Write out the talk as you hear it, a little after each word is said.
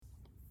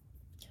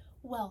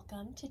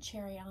Welcome to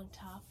Cherry on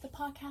Top, the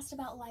podcast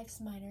about life's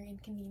minor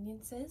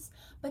inconveniences.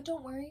 But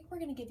don't worry, we're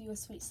going to give you a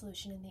sweet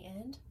solution in the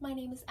end. My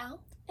name is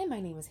Al. And my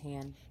name is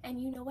Han.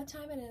 And you know what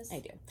time it is. I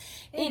do.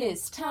 It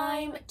is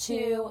time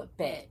to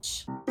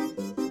bitch.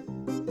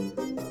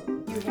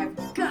 You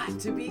have got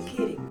to be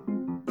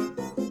kidding.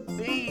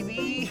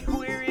 Baby,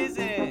 where is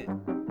it?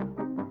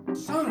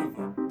 Son of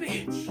a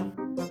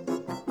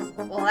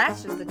bitch. Well,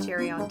 that's just the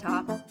cherry on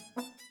top.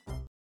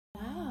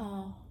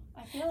 Wow.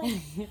 I feel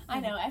like, I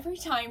know, every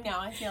time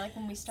now I feel like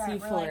when we start,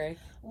 It's we're euphoric. like,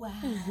 wow.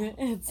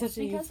 It's such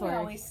a euphoric because we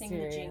always sing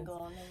experience. the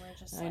jingle and then we're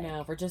just like, I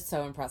know, we're just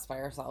so impressed by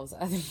ourselves.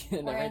 I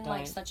think we're every in time.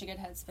 like such a good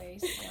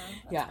headspace.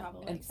 Yeah, that's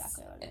probably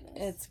exactly what it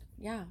is.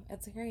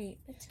 It's great.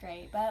 It's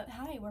great. But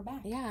hi, we're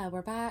back. Yeah,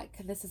 we're back.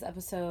 This is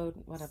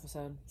what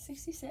episode?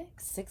 66.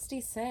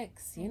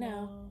 66, you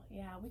know.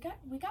 Yeah,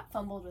 we got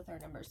fumbled with our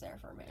numbers there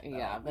for a minute.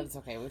 Yeah, but it's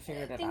okay. We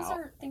figured it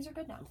out. Things are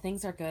good now.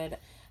 Things are good.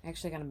 I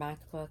actually got a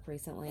MacBook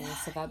recently,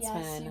 so that's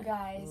Yes, been you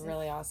guys,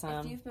 really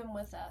awesome. If you've been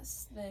with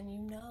us, then you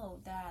know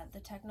that the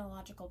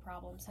technological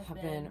problems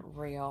have been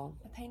real.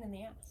 A pain in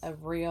the ass. A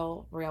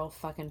real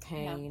fucking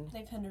pain. Yeah,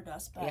 they've hindered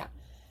us, but yeah,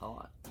 a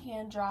lot.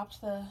 Han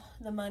dropped the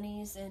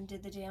monies and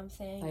did the damn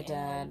thing. I did.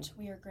 And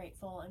we are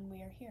grateful and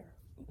we are here.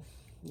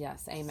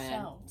 Yes,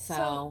 amen.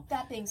 So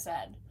that being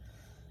said,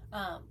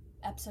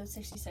 episode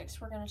 66,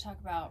 we're going to talk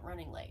about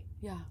running late.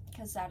 Yeah.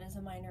 Because that is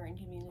a minor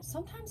inconvenience.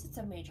 Sometimes it's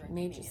a major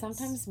inconvenience.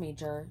 Sometimes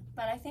major.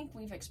 But I think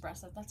we've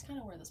expressed that. That's kind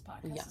of where this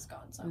podcast has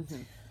gone. So,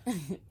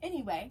 mm-hmm.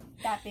 Anyway,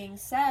 that being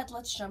said,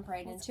 let's jump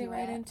right into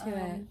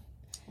it.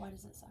 Why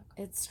does it suck?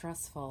 It's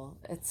stressful.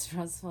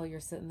 You're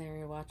sitting there,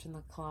 you're watching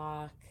the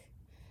clock.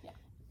 Yeah.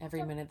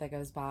 Every minute that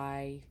goes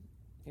by,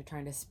 you're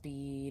trying to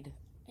speed.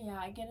 Yeah,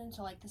 I get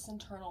into like this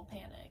internal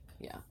panic.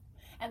 Yeah.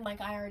 And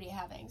like I already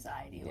have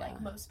anxiety, like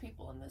most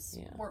people in this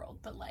world,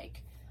 but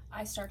like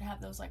I start to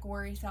have those like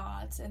worry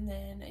thoughts, and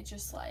then it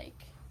just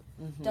like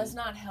does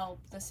not help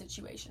the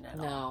situation at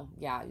all. No,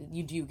 yeah,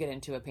 you do get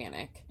into a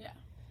panic. Yeah.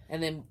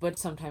 And then, but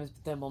sometimes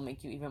then will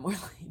make you even more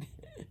late.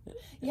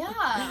 Yeah,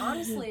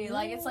 honestly,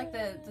 like it's like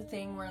the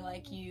thing where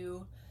like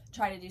you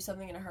try to do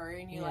something in a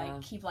hurry and you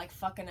like keep like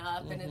fucking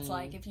up, and it's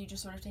like if you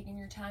just would have taken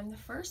your time the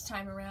first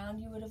time around,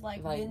 you would have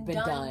like been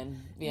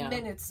done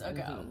minutes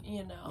ago,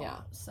 you know. Yeah.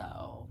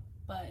 So,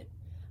 but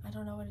I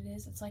don't know what it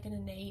is. It's like an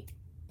innate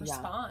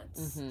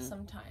response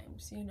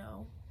sometimes, you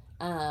know.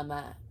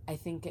 I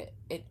think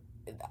it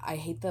I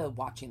hate the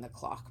watching the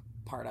clock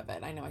part of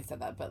it. I know I said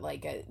that, but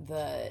like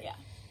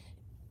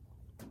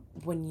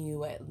when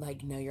you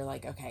like know you're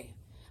like, okay,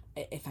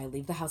 if I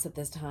leave the house at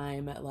this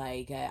time,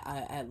 like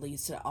at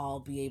least I'll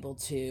be able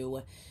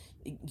to,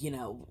 you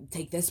know,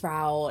 take this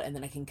route, and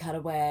then I can cut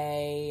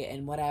away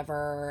and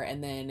whatever,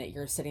 and then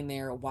you're sitting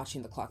there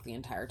watching the clock the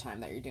entire time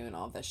that you're doing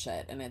all this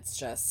shit, and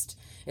it's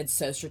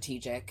so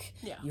strategic.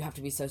 Yeah. You have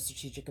to be so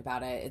strategic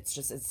about it.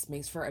 It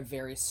makes for a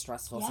very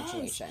stressful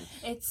situation.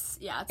 It's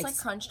like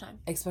crunch time.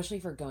 Especially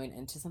if you're going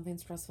into something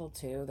stressful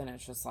too, then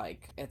it's just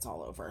like, it's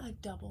all over. A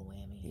double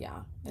whammy.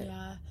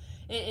 Yeah.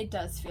 It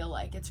does feel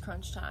like it's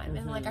crunch time.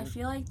 And like I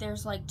feel like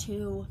there's like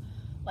two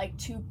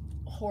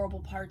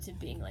horrible parts of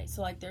being late.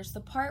 So like there's the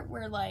part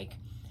where like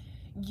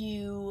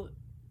you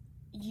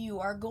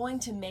are going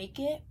to make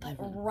it, but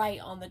right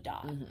on the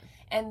dot.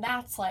 And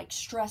that's like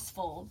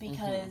stressful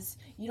because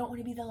you don't want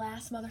to be the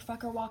last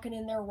motherfucker walking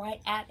in there right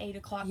at 8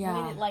 o'clock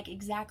when it like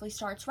exactly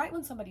starts, right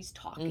when somebody's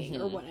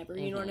talking or whatever,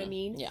 you know what I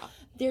mean? Yeah.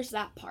 There's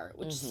that part,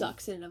 which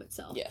sucks in and of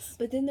itself. Yes.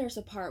 But then there's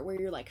a part where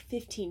you're like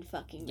 15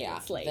 fucking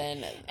minutes late.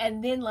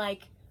 And then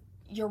like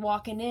you're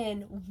walking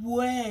in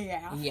way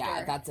after.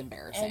 Yeah, that's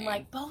embarrassing. And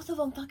like both of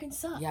them fucking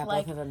suck. Yeah,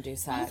 like, both of them do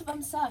suck. Both of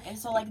them suck. And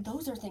so like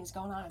those are things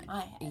going on in my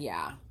head.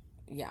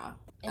 Yeah.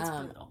 It's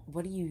brutal.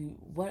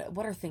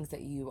 What are things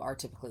that you are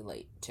typically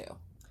late to?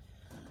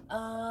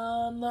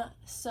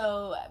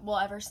 So, well,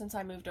 ever since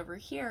I moved over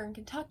here in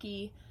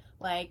Kentucky,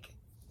 like,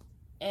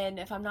 and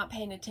if I'm not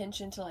paying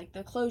attention to like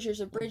the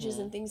closures of bridges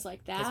and things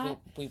like that. Because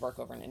we work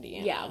over in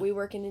Indiana. Yeah, we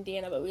work in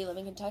Indiana, but we live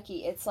in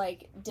Kentucky. It's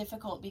like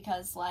difficult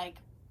because like,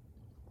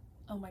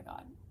 oh my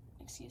God,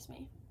 excuse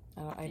me.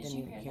 I didn't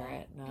even hear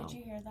it. No. Did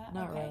you hear that?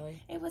 Not okay.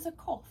 really. It was a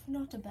cough,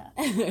 not a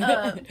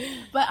bad.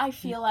 But I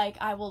feel like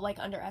I will like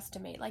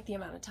underestimate like the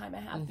amount of time I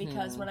have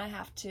because when I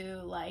have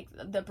to like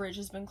the bridge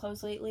has been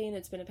closed lately and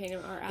it's been a pain in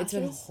our asses. It's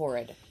been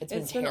horrid. It's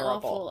been terrible.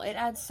 Awful. It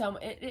adds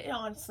it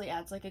honestly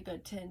adds like a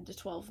good 10 to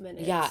 12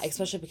 minutes. Yeah,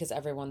 especially because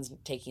everyone's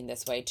taking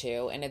this way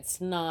too, and it's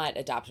not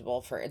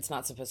adaptable for. It's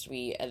not supposed to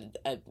be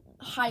a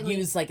highly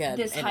use like a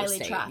this highly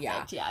interstate.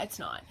 trafficked. Yeah, it's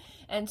not.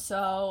 And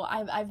so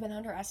I've been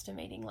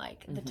underestimating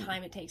like the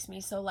time it takes me.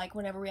 So like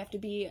whenever we have to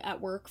be at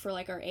work for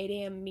like our 8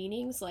 a.m.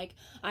 meetings, like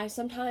I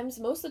sometimes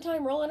most of the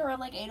time rolling around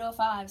like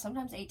 8:05,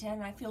 sometimes 8:10,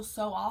 and I feel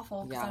so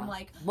awful because I'm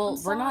like,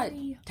 well, we're not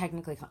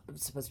technically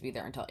supposed to be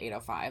there until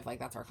 8:05. Like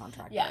that's our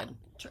contract. Yeah,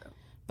 true.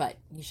 But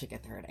you should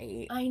get there at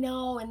 8. I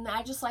know, and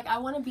I just like I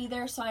want to be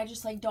there, so I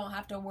just like don't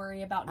have to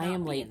worry about. I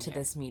am late to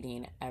this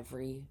meeting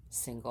every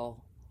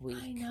single week.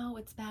 I know,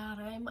 it's bad.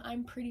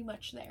 I'm pretty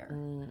much there.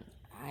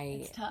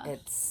 It's tough.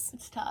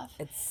 It's tough.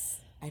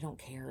 I don't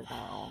care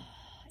though.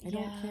 I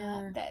don't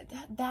care.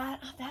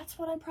 That's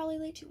what I'm probably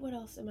late to. What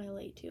else am I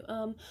late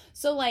to?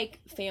 So like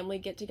family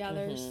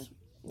get-togethers.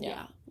 Mm-hmm.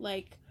 Yeah.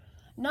 Like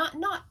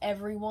not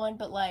everyone,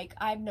 but like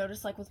I've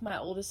noticed like with my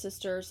oldest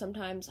sister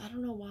sometimes, I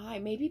don't know why,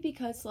 maybe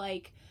because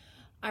like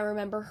I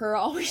remember her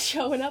always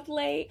showing up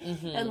late,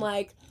 and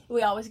like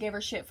we always gave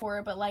her shit for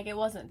it, but like it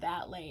wasn't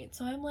that late.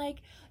 So I'm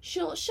like,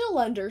 she'll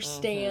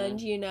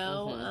understand, you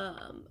know.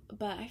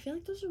 But I feel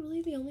like those are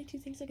really the only two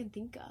things I can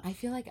think of. I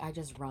feel like I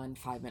just run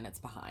 5 minutes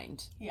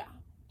behind. Yeah.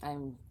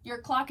 Your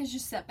clock is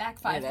just set back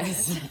 5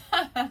 minutes.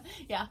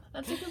 Yeah,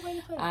 that's a good way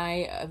to put it.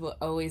 I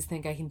always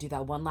think I can do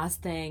that one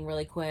last thing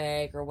really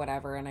quick or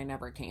whatever, and I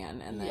never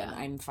can, and then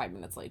I'm 5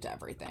 minutes late to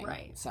everything.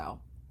 Right. So.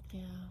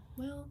 Yeah.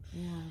 Well.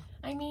 Yeah.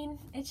 I mean,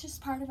 it's just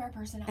part of our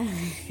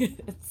personality.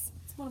 it's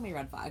one of my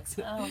red flags.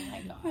 Oh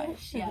my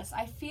gosh. Yes,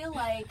 I feel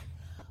like.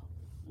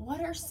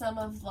 What are some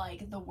of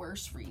like the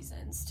worst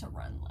reasons to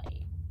run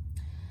late?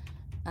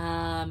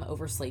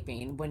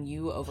 Oversleeping. When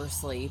you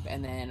oversleep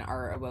and then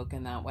are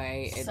awoken that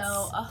way, it's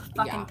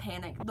fucking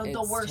panic.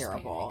 The worst.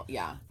 Terrible. Panic.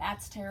 Yeah.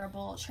 That's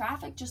terrible.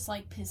 Traffic just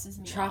like pisses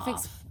me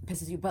off.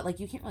 Pisses you, but like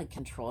you can't really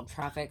control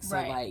traffic, so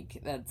like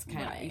that's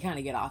kind of you kind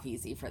of get off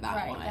easy for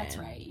that one. Right. That's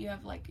right. You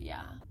have like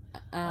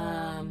but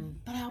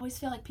I always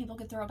feel like people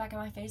could throw it back in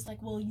my face,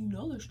 like, well, you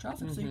know, there's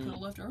traffic, so you could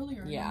have left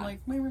earlier. And I'm like,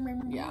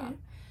 yeah.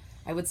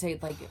 I would say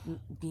like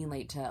being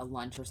late to a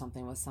lunch or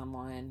something with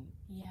someone.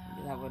 Yeah.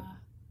 That would.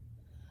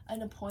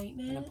 An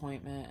appointment.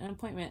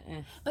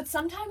 But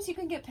sometimes you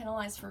can get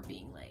penalized for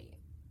being late,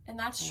 and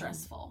that's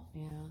stressful.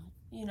 Yeah.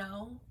 You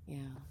know. Yeah.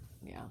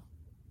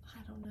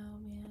 I don't know,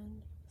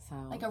 man. So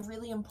like a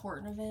really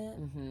important event.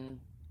 Not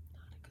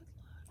a good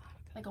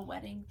look. Like a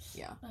wedding.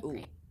 Yeah. Not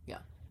great. Yeah.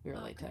 We were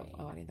late to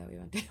a wedding that we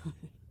went to.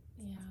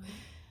 Yeah.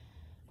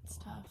 It's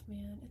tough,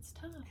 man. It's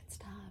tough. It's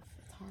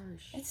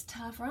harsh. It's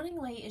tough.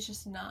 Running late is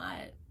just not.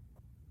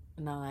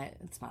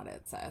 It's not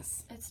it,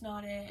 sis. It's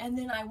not it. And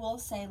then I will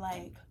say,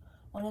 like,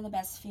 one of the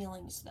best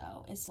feelings,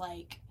 though, is,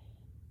 like,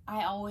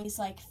 I always,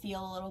 like,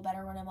 feel a little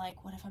better when I'm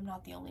like, what if I'm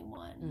not the only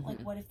one? Like,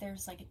 what if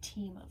there's, like, a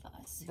team of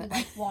us who,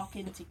 like, walk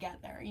in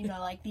together? You know,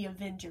 like the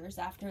Avengers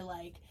after,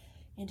 like,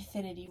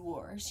 Infinity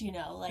Wars, you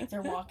know? Like,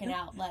 they're walking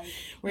out, like,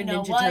 we're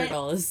Ninja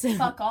Turtles.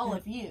 Fuck all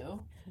of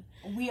you.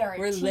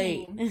 We're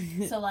team.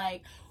 Late. So,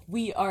 like...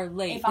 We are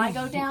late. If I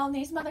go down,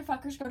 these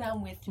motherfuckers go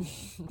down with me.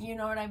 You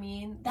know what I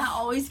mean? That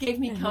always gave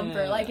me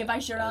comfort. Like, if I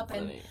showed up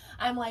and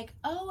I'm like,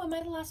 oh, am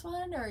I the last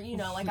one? Or, you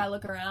know, like, I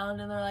look around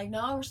and they're like,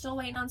 no, we're still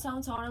waiting on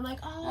so-and-so. And I'm like,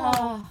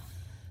 oh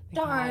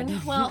darn.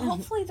 God. Well,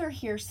 hopefully they're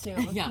here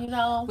soon. Yeah. You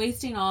know?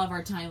 Wasting all of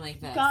our time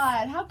like this.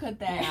 God, how could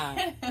they?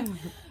 Yeah.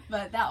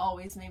 But that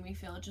always made me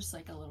feel just,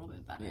 like, a little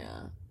bit better.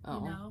 Yeah. Oh,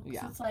 you know?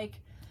 Yeah. It's like,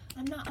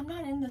 I'm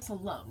not in this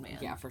alone, man.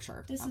 Yeah, for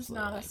sure. This is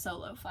not a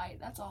solo fight.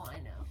 That's all I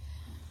know.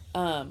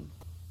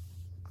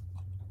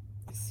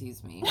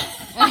 Excuse me.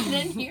 I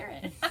didn't hear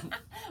it.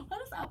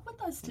 What is up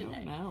with us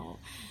today? I don't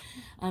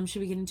know.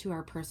 Should we get into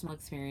our personal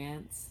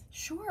experience?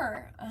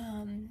 Sure.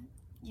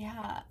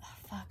 Yeah.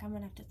 Fuck, I'm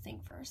gonna have to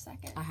think for a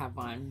second. I have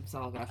one, so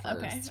I'll go first.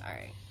 Okay,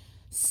 alright.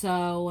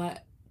 So,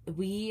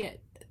 we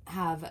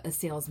have a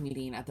sales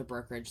meeting at the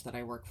brokerage that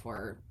I work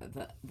for,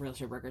 the real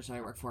estate brokerage that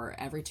I work for,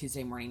 every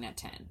Tuesday morning at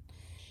 10.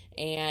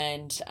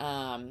 And,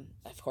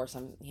 of course,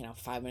 I'm,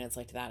 5 minutes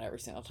late to that every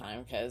single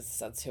time because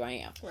that's who I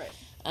am. Right.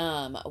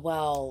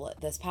 Well,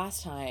 this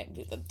past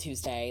time,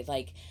 Tuesday,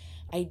 like,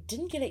 I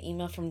didn't get an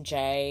email from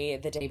Jay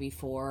the day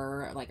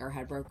before, like, our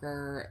head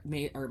broker,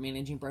 or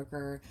managing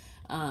broker,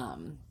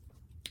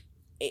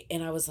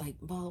 and I was like,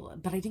 well,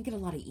 but I didn't get a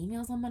lot of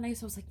emails on Monday,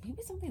 so I was like,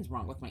 maybe something's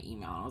wrong with my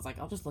email. And I was like,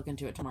 I'll just look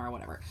into it tomorrow,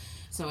 whatever.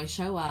 So I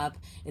show up,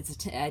 it's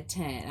at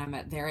 10,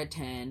 I'm there at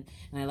 10,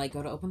 and I, like,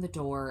 go to open the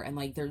door, and,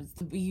 like,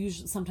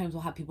 sometimes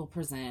we'll have people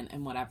present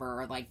and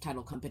whatever, or, like,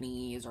 title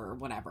companies or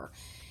whatever.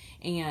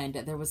 And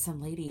there was some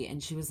lady,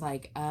 and she was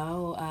like,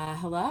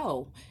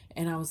 hello.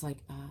 And I was like,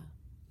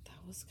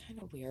 was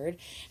kind of weird,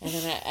 and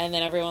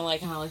then everyone like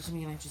kind of looked at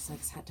me, and I just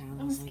like sat down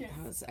and I was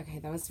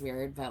like, that was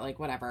weird, but like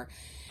whatever.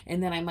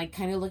 And then I'm like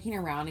kind of looking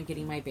around and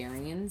getting my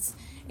bearings,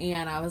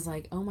 and I was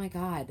like, oh my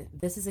god,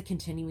 this is a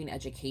continuing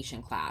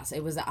education class.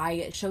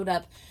 I showed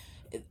up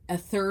a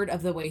third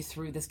of the way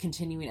through this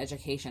continuing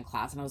education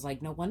class, and I was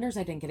like, no wonders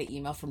I didn't get an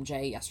email from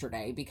Jay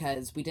yesterday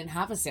because we didn't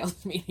have a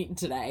sales meeting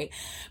today.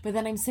 But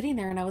then I'm sitting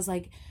there and I was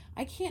like,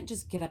 I can't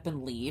just get up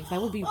and leave.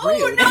 That would be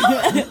rude.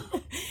 Oh,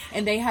 no.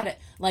 And they had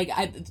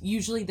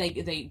usually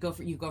they go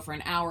for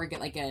an hour, get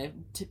like a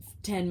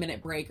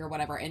 10-minute break or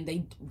whatever,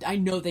 and I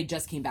know they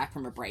just came back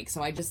from a break,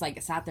 so I just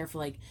like sat there for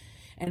like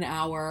an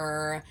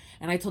hour,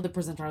 and I told the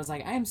presenter, I was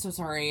like, I am so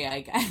sorry,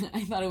 like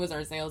I thought it was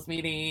our sales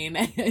meeting.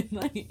 And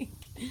like,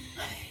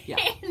 yeah.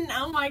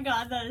 Oh my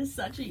god, that is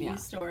such a you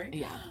story.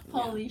 Yeah.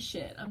 Holy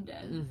shit, I'm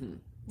dead. Mm-hmm.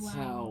 Wow.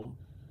 So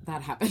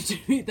that happened to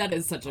me. That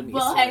is such a me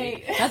story.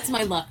 Hey. That's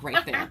my luck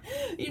right there.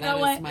 You know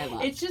what? My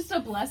luck. It's just a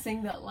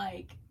blessing that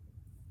like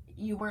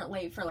you weren't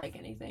late for like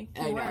anything.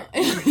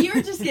 You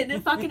were just getting a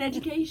fucking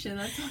education.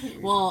 That's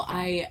all. Well,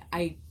 I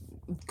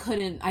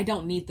I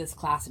don't need this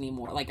class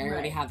anymore. Like, I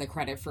already Right. have the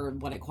credit for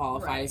what it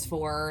qualifies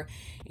for,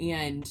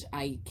 and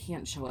I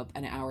can't show up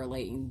an hour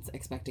late and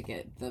expect to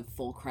get the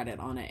full credit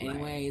on it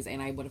anyways,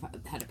 and I would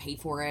have had to pay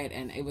for it,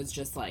 and it was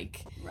just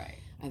like, Right.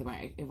 either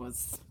way, it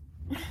was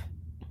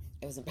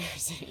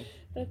embarrassing.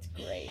 That's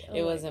great.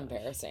 It was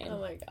embarrassing. Oh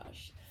my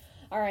gosh.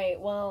 All right.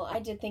 Well, I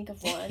did think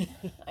of one.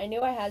 I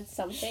knew I had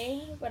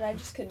something, but I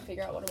just couldn't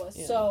figure out what it was.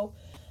 Yeah. So,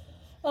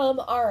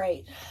 all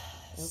right.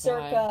 Okay.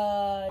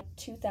 Circa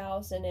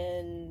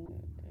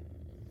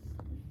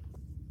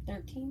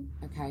 2013,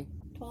 Okay.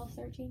 12,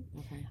 13.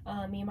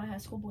 Okay. Me and my high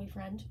school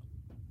boyfriend.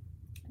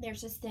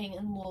 There's this thing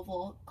in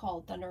Louisville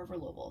called Thunder Over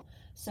Louisville.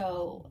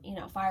 So,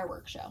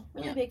 fireworks show.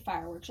 Really big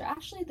fireworks show.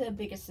 Actually, the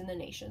biggest in the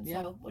nation.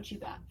 Yeah. So, what you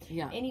got?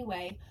 Yeah.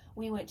 Anyway,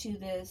 we went to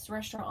this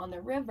restaurant on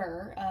the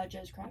river,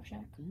 Joe's Crab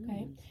Shack,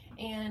 okay? Mm.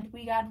 And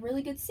we got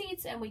really good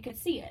seats and we could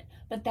see it.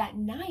 But that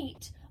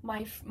night,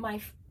 my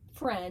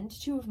friend,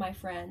 two of my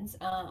friends,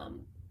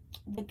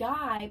 the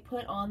guy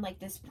put on like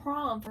this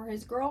prom for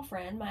his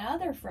girlfriend, my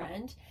other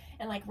friend,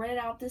 and like rented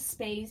out this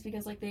space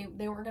because like they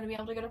weren't gonna be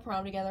able to go to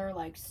prom together,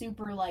 like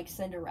super like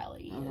Cinderella.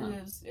 Uh-huh.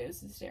 It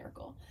was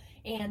hysterical.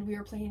 And we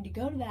were planning to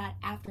go to that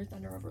after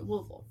Thunder Over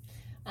Louisville.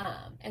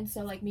 And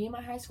so like me and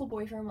my high school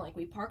boyfriend, like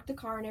we parked the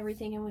car and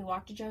everything and we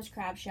walked to Joe's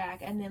Crab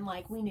Shack, and then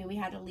like we knew we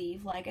had to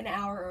leave like an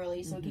hour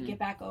early so we could get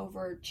back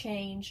over,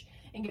 change,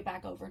 and get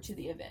back over to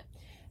the event.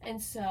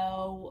 And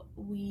so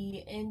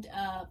we end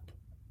up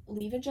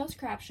leaving Joe's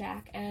Crab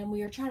Shack and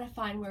we were trying to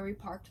find where we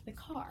parked the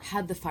car.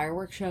 Had the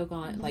fireworks show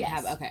gone? Like,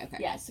 Yes. okay.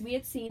 Yes, we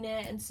had seen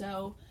it, and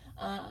so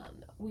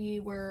we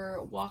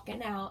were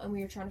walking out and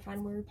we were trying to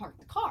find where we parked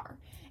the car.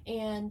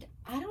 And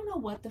I don't know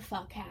what the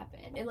fuck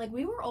happened. And like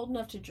we were old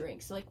enough to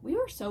drink, so like we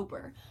were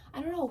sober.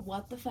 I don't know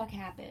what the fuck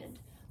happened,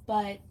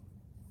 but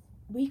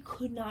we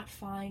could not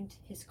find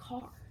his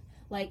car.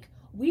 Like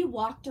we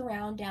walked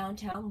around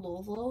downtown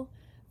Louisville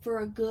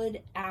for a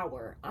good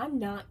hour. I'm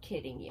not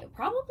kidding you.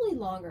 Probably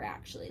longer,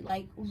 actually.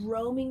 Like,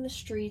 roaming the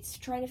streets,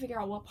 trying to figure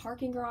out what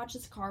parking garage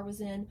this car was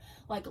in,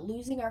 like,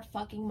 losing our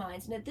fucking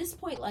minds. And at this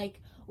point,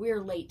 like, we are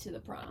late to the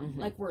prom.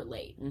 Like, we're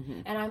late. Mm-hmm.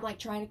 And I'm, like,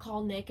 trying to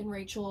call Nick and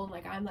Rachel, and,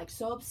 like, I'm, like,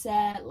 so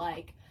upset.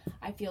 Like,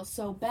 I feel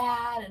so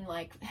bad and,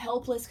 like,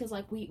 helpless because,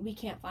 like, we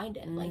can't find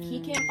it. Like, he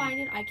can't find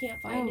it. I can't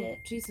find it.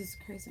 Jesus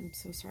Christ, I'm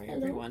so sorry, Hello?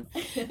 everyone.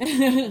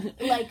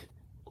 Like,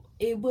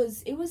 it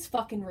was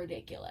fucking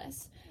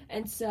ridiculous.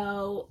 And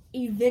so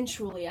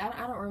eventually,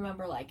 I don't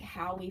remember like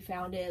how we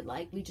found it.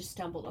 Like we just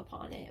stumbled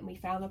upon it and we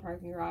found the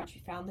parking garage,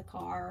 we found the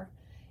car,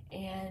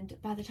 and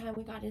by the time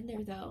we got in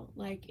there though,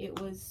 like it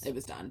was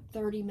done.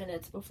 30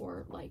 minutes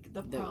before like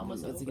the prom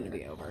was over. gonna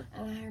be over.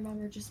 And I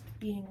remember just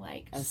being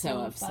like So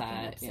fucking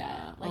upset.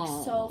 Yeah. like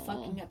so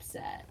fucking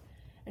upset.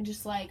 And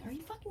just like, are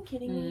you fucking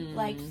kidding me?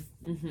 Like,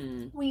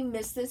 we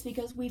missed this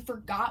because we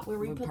forgot where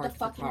we put the parked the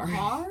fucking car.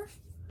 car?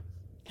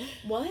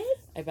 What?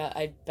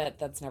 I bet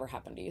that's never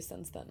happened to you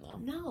since then, though.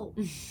 No.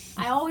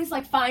 I always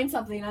like find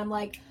something. I'm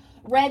like,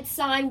 red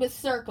sign with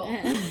circle.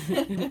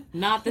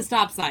 Not the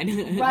stop sign.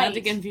 Not Right. to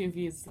get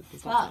confused with the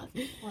stop Fuck.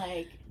 sign.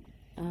 Like,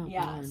 Oh,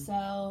 yeah. God.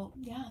 So,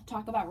 yeah,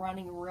 talk about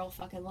running real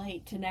fucking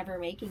late to never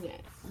making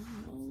it.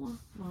 Oh,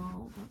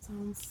 well, that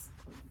sounds...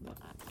 It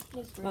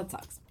was brutal. That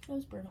sucks. It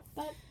was brutal.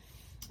 But,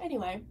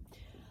 anyway,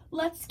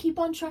 let's keep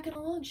on trucking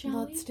along, shall we?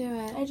 Let's do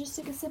it. I just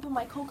took a sip of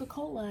my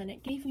Coca-Cola and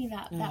it gave me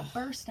that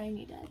burst I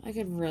needed. I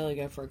could really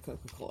go for a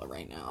Coca-Cola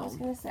right I now. was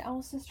gonna say,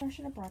 oh, sister, I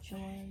should have brought you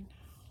one.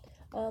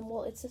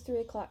 Well, it's a 3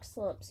 o'clock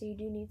slump, so you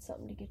do need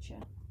something to get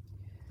you.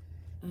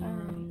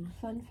 Alright,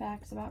 fun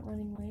facts about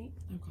running late.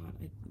 Oh God,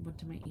 I went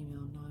to my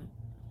email, not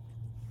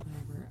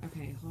whatever.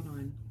 Okay, hold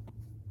on.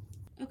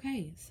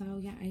 Okay, so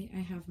yeah, I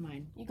have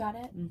mine. You got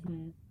it?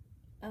 Mm-hmm.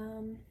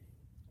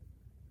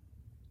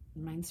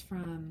 Mine's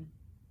from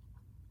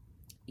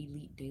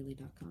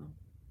EliteDaily.com.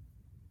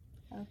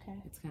 Okay.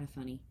 It's kind of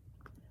funny.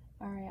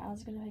 Alright, I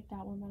was gonna pick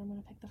that one, but I'm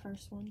gonna pick the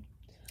first one.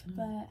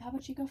 But how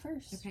about you go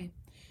first? Okay.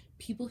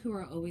 People who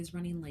are always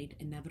running late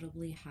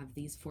inevitably have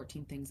these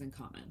 14 things in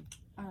common.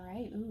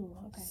 Alright, ooh,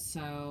 okay.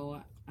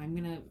 So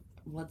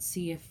let's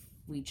see if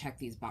we check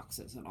these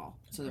boxes at all.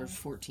 So there's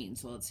 14,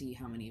 so let's see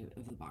how many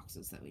of the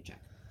boxes that we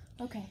check.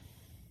 Okay.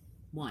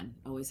 1,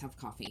 always have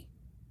coffee.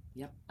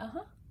 Yep. Uh-huh.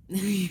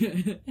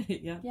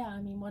 Yeah. Yeah,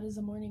 I mean, what is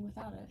a morning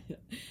without it?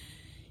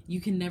 You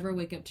can never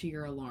wake up to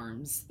your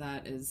alarms.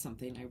 That is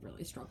something I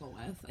really struggle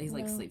with. I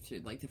like No. sleep through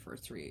like the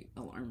first 3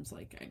 alarms.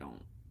 Like I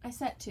don't. I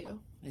set 2,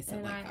 I set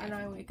and like 5.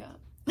 I wake up.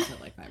 I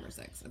set like 5 or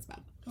 6. It's bad.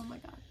 Oh my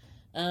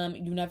god.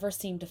 You never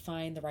seem to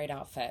find the right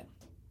outfit.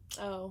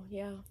 Oh,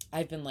 yeah.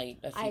 I've been late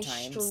a few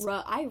times.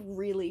 I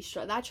really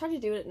struggle. I try to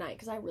do it at night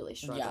because I really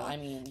struggle. Yeah, I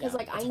mean, Because,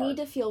 like, I it's need hard.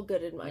 to feel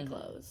good in my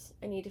clothes.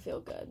 I need to feel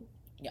good.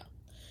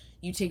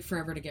 You take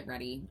forever to get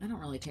ready. I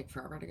don't really take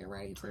forever to get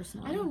ready,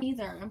 personally. I don't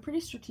either. I'm pretty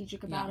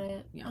strategic about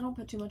it. yeah. I don't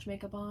put too much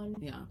makeup on.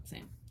 Yeah,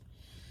 same.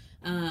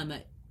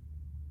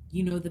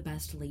 You know the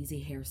best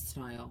lazy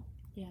hairstyle.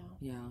 Yeah.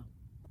 Yeah.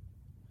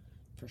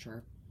 For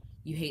sure.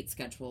 You hate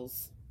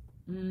schedules.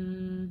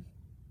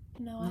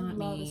 No, I Not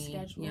love me. a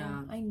schedule.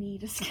 Yeah. I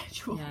need a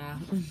schedule. Yeah.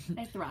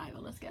 I thrive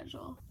on a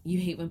schedule. You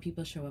hate when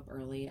people show up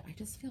early. I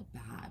just feel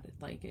bad.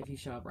 Like, if you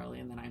show up early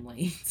and then I'm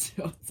late.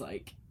 So it's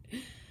like,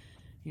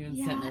 you've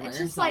been sitting there by it's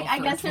just yourself like, I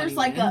for guess 20 there's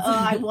like minutes.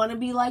 I want to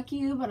be like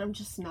you, but I'm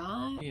just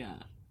not. Yeah.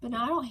 But no,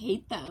 I don't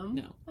hate them.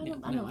 No. I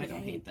don't think I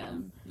hate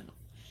them.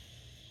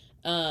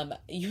 No.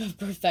 You have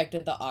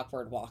perfected the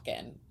awkward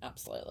walk-in.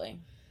 Absolutely.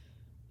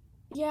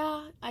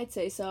 Yeah, I'd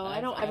say so.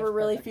 I don't I've ever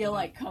really perfected feel it.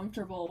 like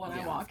comfortable when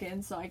I Yeah. walk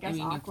in, so I guess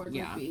mean, awkward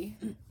yeah. would be.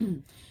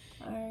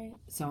 Alright,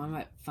 So I'm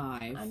at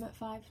 5. I'm at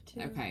 5 too.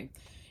 Okay.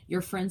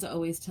 Your friends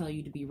always tell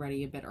you to be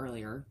ready a bit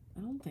earlier. I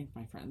don't think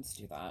my friends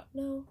do that.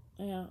 No.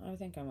 Yeah, I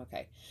think I'm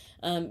okay.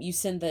 You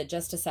send the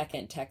just a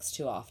second text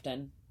too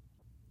often.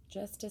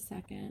 Just a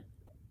second.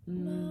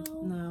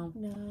 No.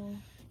 No.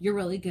 You're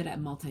really good at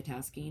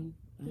multitasking.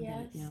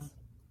 Yes. Yeah,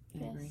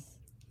 I agree.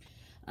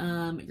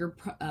 Yes.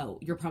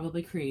 You're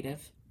probably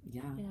creative.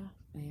 Yeah, Yeah.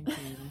 I am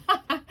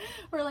creative.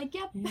 We're like,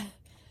 yep. Yeah.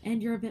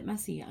 And you're a bit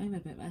messy. I'm a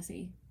bit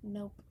messy.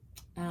 Nope.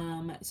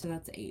 So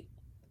that's 8.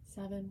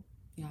 7.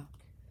 Yeah.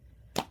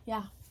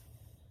 Yeah.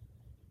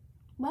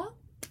 Well,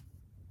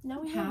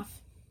 now we know.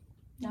 Half.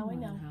 Now we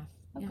More than know. half.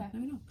 Okay. Yeah, now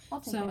we know. I'll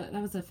take So it.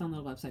 that was a fun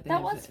little website.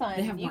 That was fun.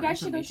 They have You more guys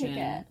should go take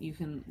information. it. You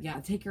can,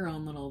 take your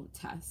own little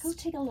test. Go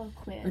take a little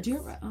quiz. Or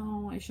do it.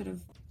 Oh, I should have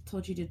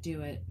told you to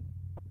do it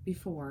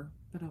before,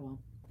 but I will.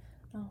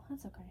 Oh,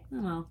 that's okay.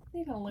 Oh well.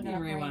 You can look You it can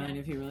up right rewind now.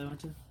 if you really want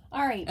to.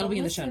 All right. It'll but be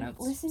in the show listen-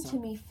 notes, Listen so. to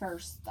me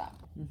first, though.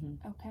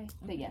 Mm-hmm. Okay.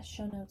 But yes,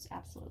 show notes,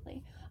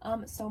 absolutely.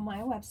 So my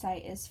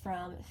website is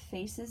from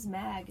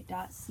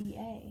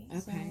facesmag.ca. Okay.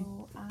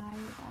 So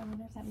I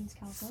wonder if that means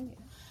California.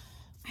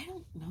 I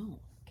don't know.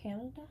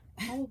 Canada?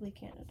 Probably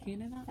Canada.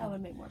 Canada? That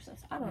would make more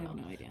sense. I don't have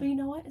know. no idea. But you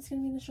know what? It's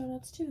going to be in the show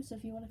notes too. So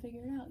if you want to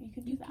figure it out, you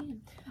can do You that.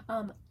 can.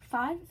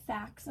 5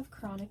 facts of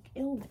chronic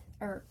illness.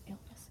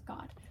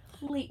 God.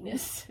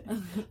 Lateness.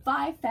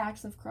 5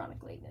 facts of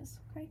chronic lateness.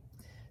 Okay.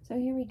 So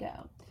here we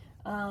go.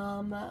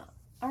 All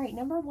right.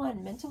 Number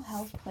 1, mental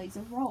health plays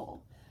a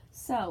role.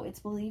 So it's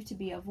believed to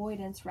be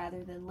avoidance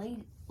rather than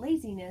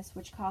laziness,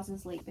 which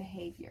causes late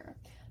behavior.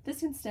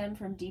 This can stem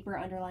from deeper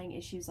underlying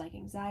issues like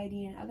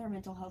anxiety and other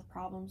mental health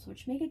problems,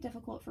 which make it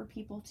difficult for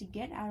people to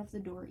get out of the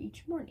door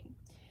each morning.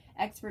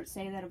 Experts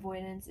say that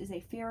avoidance is a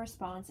fear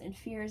response, and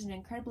fear is an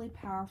incredibly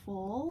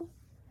powerful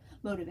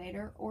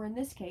motivator, or in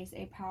this case,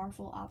 a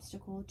powerful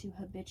obstacle to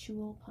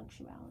habitual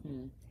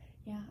punctuality.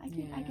 Yeah,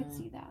 I could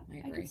see that. I I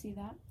agree. could see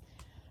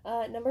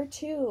that. Number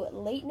 2,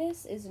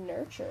 lateness is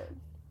nurtured.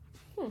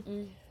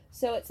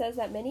 So it says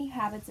that many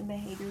habits and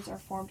behaviors are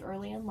formed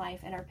early in life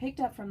and are picked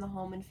up from the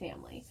home and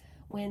family.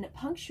 When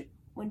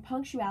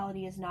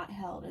punctuality is not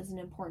held as an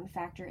important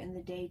factor in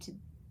the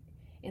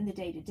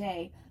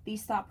day-to-day,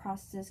 these thought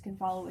processes can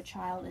follow a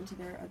child into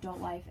their adult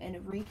life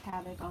and wreak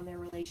havoc on their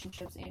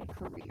relationships and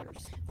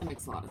careers. That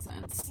makes a lot of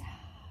sense.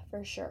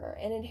 For sure.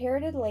 And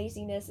inherited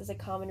laziness is a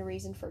common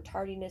reason for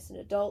tardiness in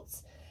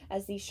adults,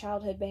 as these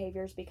childhood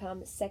behaviors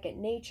become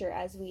second nature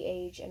as we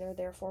age and are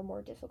therefore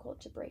more difficult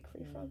to break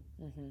free from.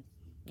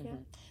 Yeah.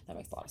 That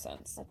makes a lot of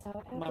sense. That's how it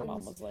happens. My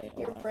mom was late.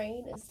 Your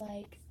brain is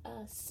like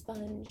a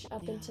sponge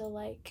up Yeah. until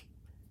like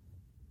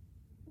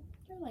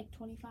you're like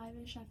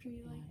 25ish after you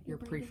like Your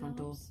brain prefrontal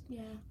develops.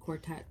 Yeah.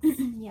 cortex.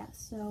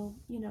 Yes. So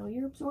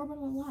you're absorbing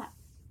a lot.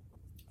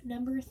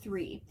 Number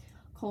 3,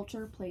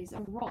 culture plays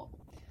a role.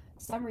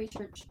 Some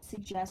research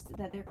suggests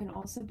that there can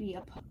also be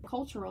a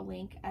cultural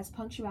link, as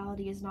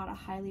punctuality is not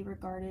highly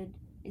regarded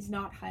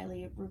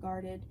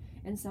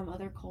in some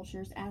other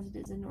cultures as it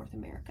is in North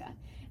America,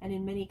 and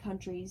in many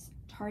countries,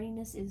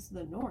 tardiness is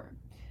the norm.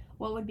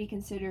 What would be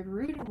considered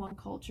rude in one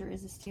culture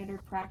is a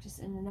standard practice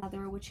in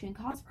another, which can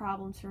cause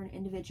problems for an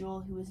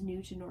individual who is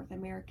new to North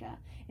America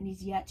and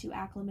is yet to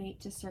acclimate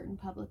to certain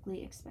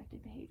publicly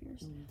expected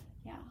behaviors.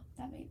 Yeah,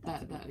 that's a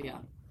good point. Yeah.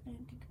 I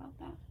didn't think about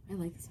that. I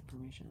like this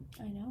information.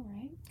 I know,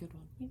 right? Good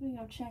one. You can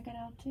go check it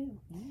out too.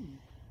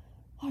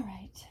 All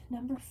right,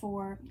 number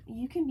 4,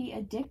 you can be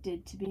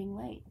addicted to being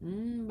late.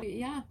 But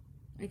yeah,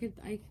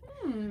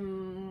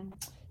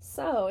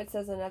 So it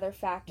says another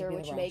factor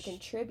Maybe the which may rush.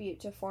 contribute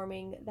to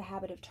forming the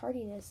habit of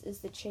tardiness is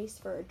the chase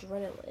for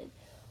adrenaline,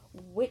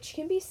 which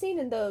can be seen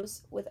in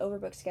those with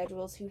overbooked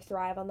schedules who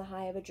thrive on the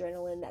high of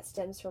adrenaline that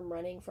stems from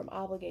running from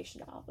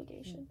obligation to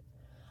obligation.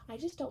 I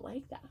just don't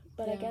like that,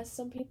 but I Yeah. guess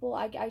some people,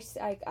 I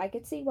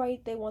could see why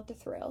they want the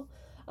thrill.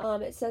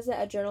 It says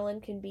that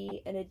adrenaline can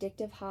be an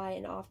addictive high,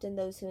 and often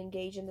those who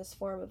engage in this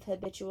form of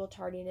habitual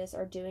tardiness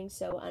are doing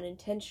so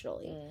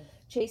unintentionally,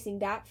 chasing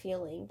that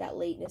feeling that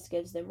lateness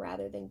gives them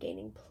rather than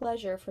gaining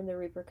pleasure from the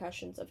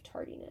repercussions of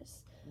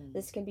tardiness.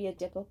 This can be a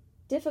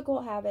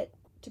difficult habit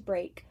to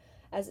break,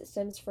 as it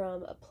stems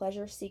from a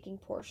pleasure-seeking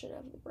portion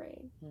of the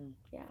brain.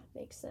 Yeah,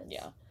 makes sense.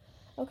 Yeah.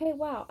 Okay,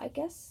 wow, I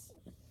guess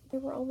there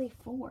were only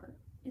 4.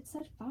 It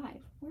said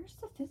 5. Where's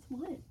the 5th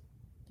one?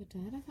 It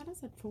did? I thought it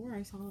said 4.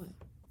 I saw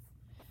it.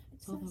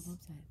 It Saw the says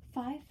website.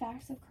 5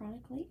 facts of chronic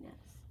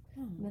lateness.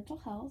 Oh. Mental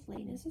health,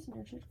 lateness is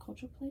nurtured,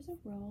 culture plays a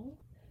role.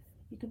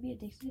 You can be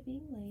addicted to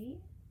being late.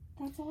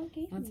 That's all it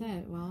gave That's me.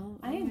 it. Well,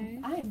 I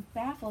am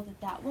baffled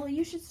at that. Well,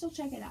 you should still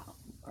check it out.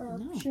 or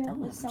No, share it don't.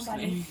 with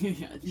somebody.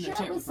 Yeah, no,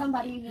 Share it with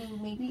somebody who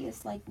maybe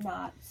is like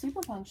not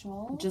super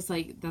punctual. Just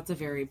like that's a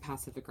very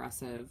passive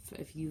aggressive.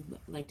 If you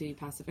like to be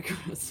passive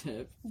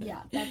aggressive,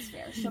 Yeah, that's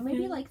fair. So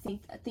maybe like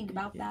think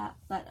about that.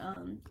 But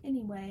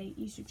anyway,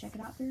 you should check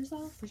it out for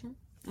yourself. for sure,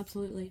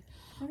 absolutely.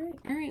 All right.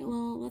 All right,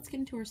 well, let's get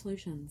into our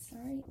solutions. All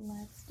right,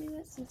 let's do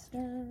it,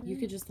 sister. You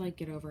could just like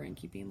get over it and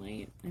keep being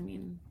late. I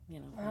mean, you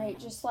know. All right,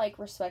 just like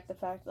respect the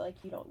fact that like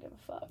you don't give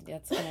a fuck.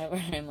 That's kind of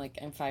where I'm like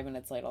I'm 5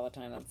 minutes late all the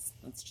time.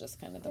 That's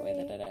just kind of the way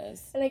that it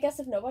is. And I guess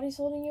if nobody's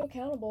holding you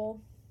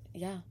accountable,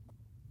 Yeah,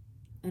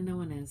 and no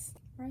one is.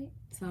 right?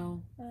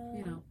 So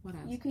you know what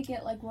else? You could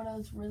get like one of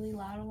those really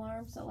loud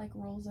alarms that like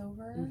rolls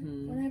over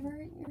Mhm.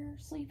 whenever you're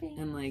sleeping.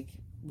 And like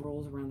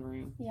rolls around the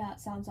room. Yeah, it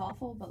sounds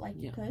awful, but like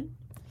you Yeah. could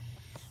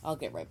I'll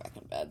get right back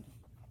in bed.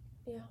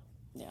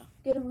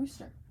 get a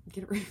rooster.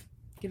 Get a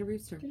get a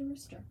rooster. Get a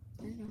rooster.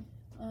 There you go.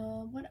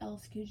 What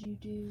else could you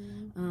do?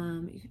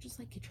 You could just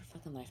like get your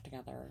fucking life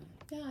together.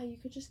 Yeah, you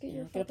could just get You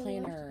your know, get a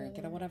fucking life planner, get a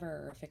together.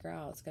 whatever, figure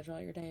out, schedule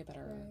out your day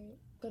better. Right.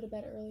 Go to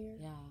bed earlier.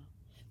 Yeah.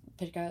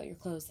 Pick out your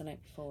clothes the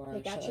night before.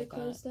 Pick out shit your like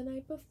clothes that. the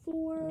night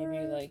before.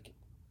 Maybe like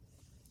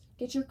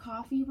Get your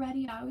coffee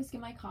ready. I always get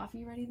my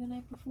coffee ready the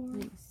night before.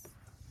 nice.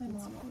 My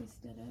mom always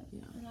did it.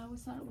 Yeah. And I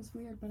always thought it was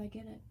weird, but I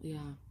get it. Yeah.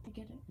 I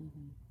get it.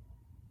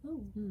 Mm-hmm.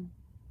 Oh,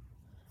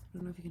 I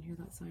don't know if you can hear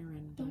that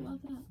siren. don't but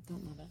love that.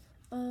 Don't love it.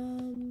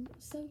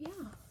 So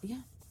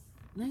yeah.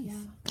 Nice.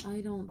 Yeah.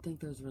 I don't think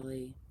there's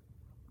really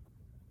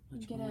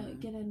much Get more. a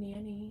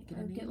nanny. Get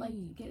a or get like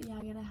nanny.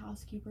 get a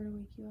housekeeper to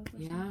wake you up or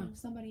Yeah. something.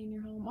 Somebody in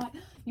your home. Why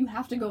you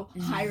have to go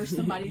hire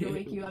somebody to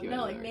wake you up. You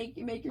No, are. like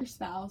make your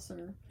spouse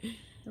or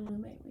the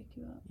roommate wake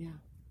you up. Yeah.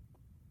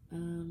 I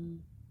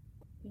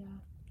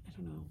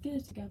don't know. Get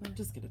it together.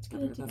 Just get it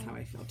together. it That's how together.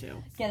 I feel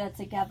too. Get it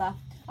together.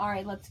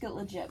 Alright, let's get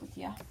legit with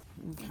you.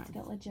 Okay. Let's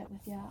get legit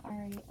with you.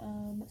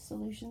 Alright,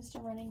 solutions to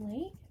running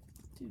late.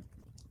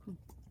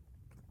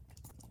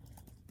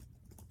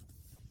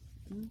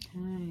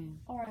 Okay.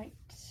 Alright.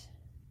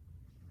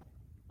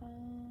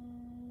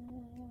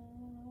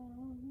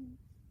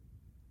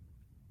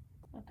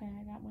 Okay,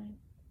 I got mine.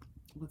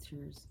 What's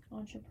yours?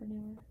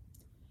 Entrepreneur.com.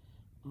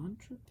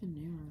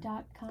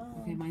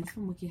 Entrepreneur. Okay, mine's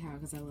from WikiHow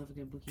because I love a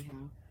good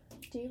WikiHow.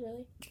 Do you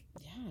really?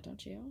 Yeah,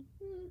 don't you?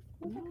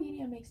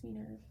 Wikipedia makes me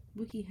nerve.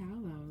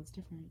 WikiHow though, it's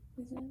different.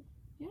 Is it?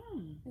 Yeah,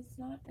 It's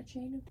not a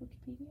chain of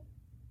Wikipedia?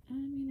 I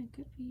mean it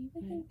could be, I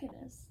but think it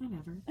is.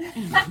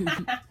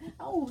 whatever.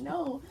 Oh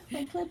no,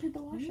 my clip hit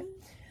the washer.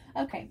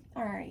 Okay,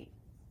 alright.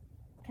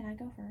 Can I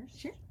go first?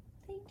 Sure.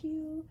 Thank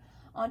you.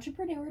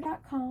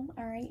 Entrepreneur.com.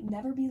 Alright,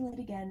 never be late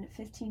again.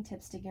 15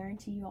 tips to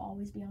guarantee you'll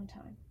always be on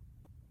time.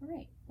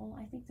 Alright, well,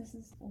 I think this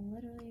is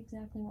literally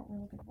exactly what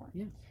we're looking for.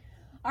 Yeah.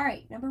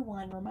 Alright, number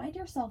 1, remind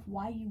yourself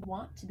why you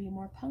want to be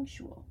more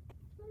punctual.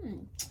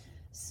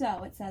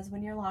 So it says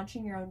when you're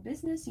launching your own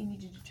business, you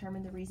need to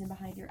determine the reason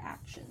behind your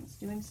actions.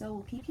 Doing so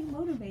will keep you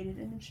motivated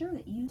and ensure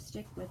that you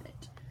stick with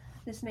it.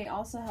 This may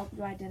also help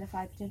you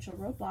identify potential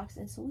roadblocks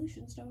and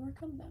solutions to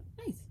overcome them.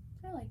 Nice.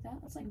 I like that.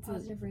 That's like That's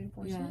positive Yeah,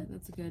 reinforcement.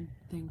 that's a good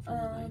thing for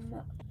your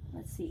life.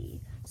 Let's see.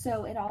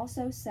 So it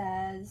also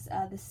says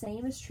the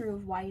same is true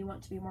of why you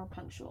want to be more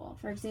punctual.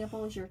 For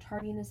example, is your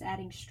tardiness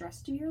adding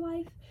stress to your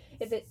life?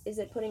 Is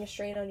it putting a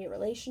strain on your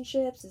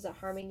relationships? Is it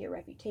harming your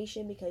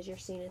reputation because you're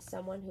seen as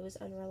someone who is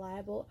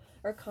unreliable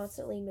or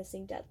constantly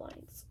missing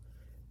deadlines?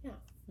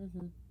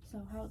 Mm-hmm.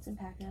 So how it's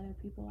impacting other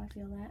people, I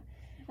feel that.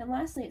 And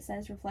lastly, it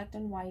says reflect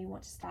on why you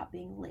want to stop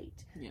being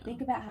late. Yeah.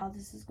 Think about how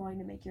this is going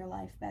to make your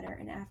life better,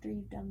 and after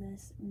you've done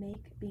this,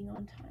 make being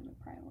on time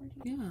a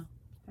priority. Yeah.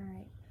 All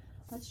right,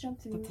 let's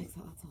jump through. That's a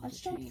lot Let's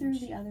to jump change. through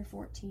the other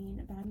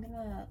 14, but I'm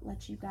gonna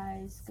let you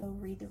guys go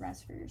read the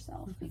rest for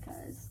yourself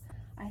because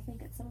I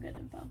think it's some good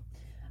info.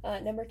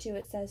 Number 2,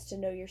 it says to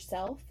know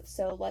yourself.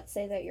 So let's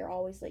say that you're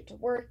always late to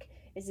work.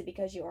 Is it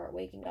because you aren't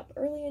waking up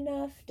early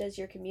enough? Does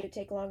your commute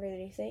take longer than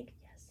you think?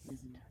 Yes,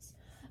 it does.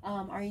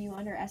 Are you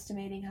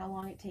underestimating how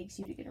long it takes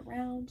you to get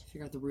around?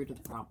 Figure out the root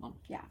of the problem.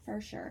 Yeah, for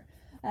sure.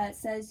 It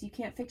says you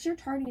can't fix your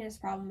tardiness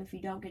problem if you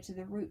don't get to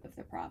the root of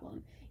the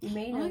problem. You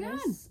may Oh my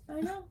notice.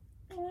 I know.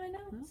 Oh, I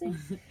know.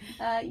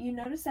 See? You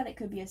notice that it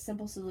could be a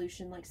simple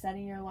solution like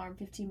setting your alarm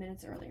 15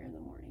 minutes earlier in the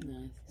morning.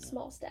 Nice.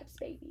 Small steps,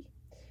 baby.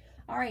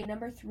 All right,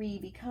 number 3,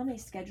 become a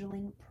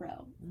scheduling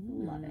pro.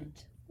 Love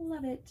it.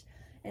 Love it.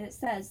 And it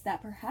says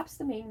that perhaps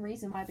the main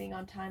reason why being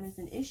on time is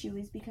an issue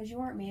is because you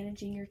aren't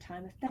managing your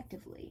time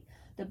effectively.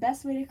 The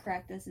best way to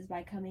correct this is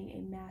by becoming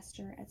a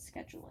master at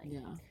scheduling.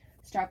 Yeah.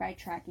 Start by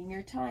tracking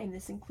your time.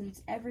 This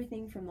includes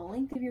everything from the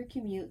length of your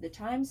commute, the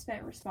time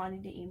spent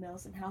responding to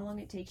emails, and how long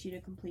it takes you to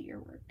complete your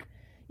work.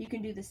 You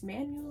can do this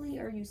manually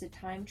or use a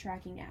time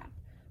tracking app.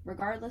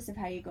 Regardless of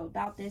how you go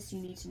about this,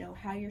 you need to know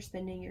how you're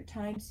spending your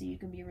time so you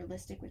can be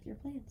realistic with your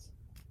plans.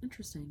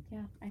 Interesting.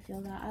 Yeah, I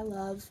feel that.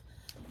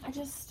 I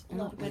just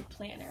love a good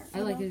planner. I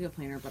you like know? a good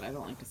planner, but I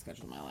don't like to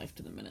schedule my life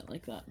to the minute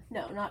like that.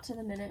 No, not to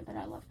the minute, but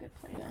I love good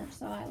planner.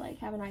 So I like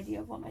have an idea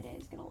of what my day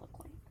is going to look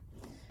like.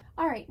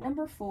 All right,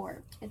 number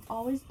 4. It's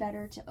always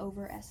better to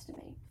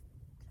overestimate.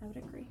 I would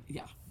agree.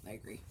 Yeah, I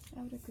agree.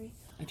 I would agree.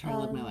 I try to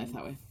live my life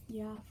that way.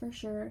 Yeah, for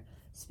sure.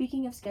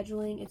 Speaking of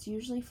scheduling, it's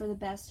usually for the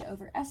best to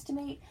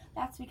overestimate.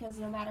 That's because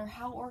no matter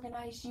how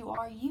organized you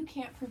are, you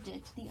can't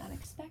predict the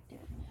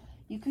unexpected.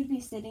 You could be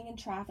sitting in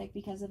traffic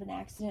because of an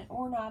accident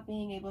or not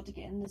being able to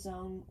get in the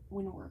zone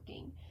when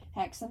working.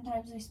 Heck,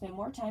 sometimes we spend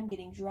more time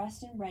getting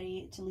dressed and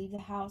ready to leave the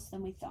house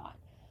than we thought.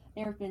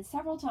 There have been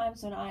several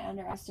times when I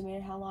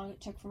underestimated how long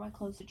it took for my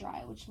clothes to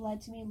dry, which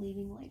led to me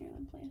leaving later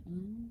than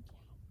planned.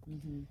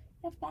 Mm-hmm.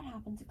 If that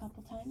happens a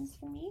couple times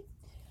for me.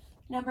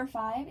 Number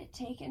 5,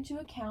 take into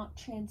account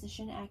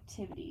transition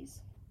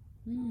activities.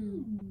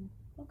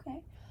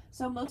 Okay.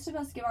 So most of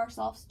us give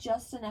ourselves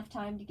just enough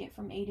time to get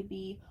from A to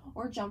B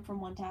or jump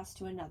from one task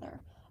to another.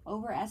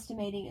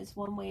 Overestimating is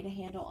one way to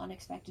handle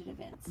unexpected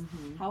events.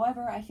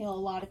 However, I feel a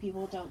lot of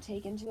people don't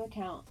take into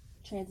account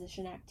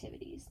transition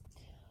activities.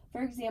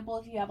 For example,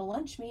 if you have a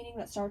lunch meeting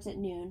that starts at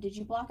noon, did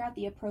you block out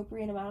the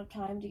appropriate amount of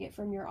time to get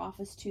from your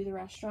office to the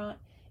restaurant?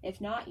 If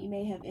not, you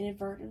may have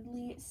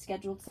inadvertently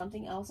scheduled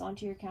something else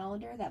onto your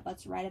calendar that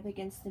butts right up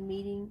against the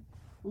meeting,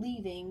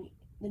 leaving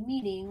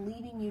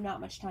you not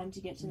much time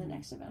to get to the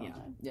next event on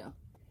time. Yeah.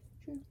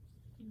 True.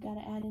 You've got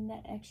to add in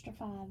that extra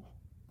 5.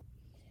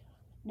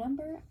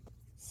 Number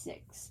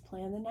 6,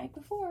 plan the night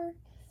before.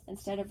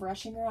 Instead of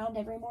rushing around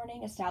every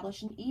morning,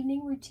 establish an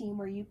evening routine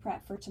where you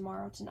prep for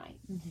tomorrow tonight.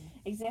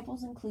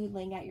 Examples include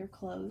laying out your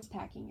clothes,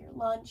 packing your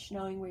lunch,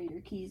 knowing where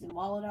your keys and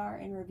wallet are,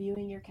 and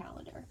reviewing your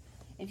calendar.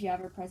 If you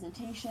have a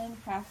presentation,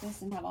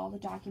 practice and have all the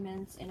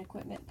documents and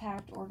equipment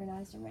packed,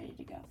 organized, and ready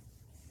to go.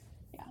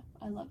 Yeah,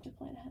 I love to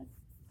plan ahead.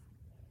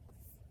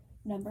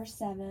 Number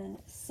 7,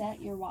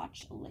 set your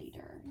watch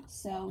later.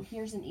 So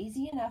here's an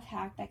easy enough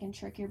hack that can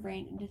trick your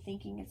brain into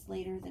thinking it's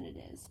later than it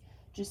is.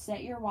 Just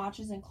set your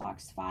watches and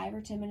clocks 5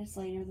 or 10 minutes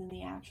later than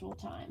the actual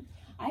time.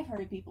 I've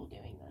heard of people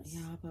doing this.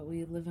 Yeah, but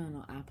we live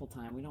in Apple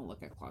time. We don't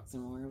look at clocks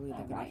anymore. We look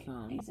at our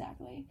phone.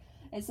 Exactly.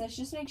 It says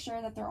just make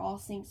sure that they're all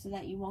synced so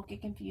that you won't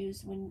get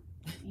confused when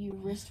you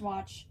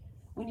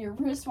when your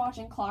wristwatch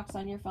and clocks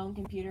on your phone,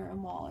 computer,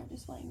 and wall are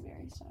displaying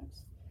various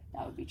times.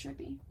 That would be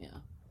trippy. Yeah.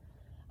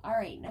 All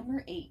right,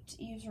 number 8,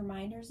 use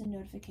reminders and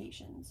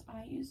notifications.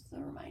 I use the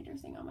reminder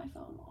thing on my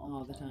phone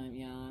all the time.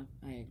 Yeah.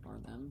 I ignore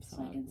them, so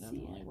I can it doesn't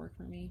see really it. work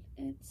for me.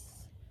 I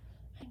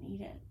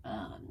need it.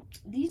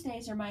 These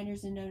days,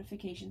 reminders and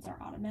notifications are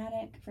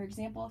automatic. For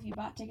example, if you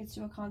bought tickets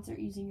to a concert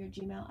using your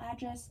Gmail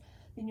address,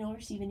 then you'll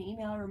receive an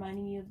email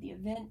reminding you of the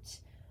event.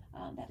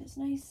 That is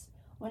nice.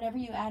 Whenever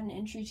you add an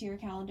entry to your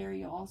calendar,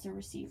 you'll also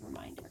receive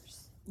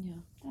reminders. Yeah.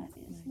 That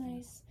is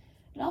nice.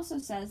 It also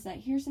says that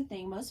here's the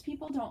thing, most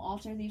people don't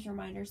alter these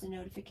reminders and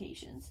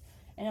notifications.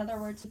 In other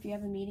words, if you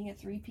have a meeting at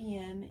 3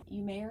 p.m.,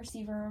 you may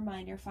receive a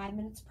reminder 5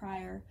 minutes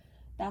prior.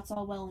 That's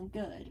all well and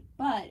good.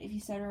 But if you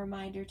set a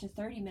reminder to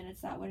 30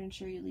 minutes, that would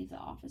ensure you leave the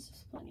office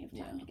with plenty of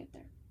time to get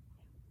there.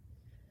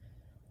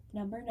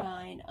 Number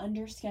 9,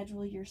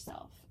 underschedule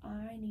yourself.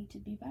 I need to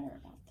be better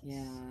about this.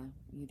 Yeah,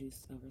 you do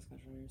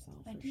overschedule yourself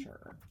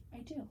sure. I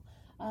do.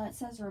 It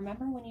says,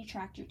 remember when you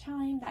tracked your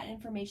time, that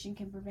information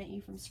can prevent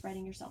you from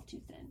spreading yourself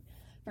too thin.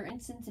 For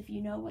instance, if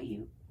you know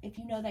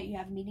that you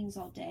have meetings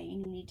all day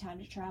and you need time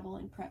to travel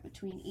and prep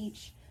between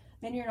each,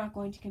 then you're not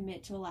going to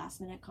commit to a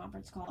last-minute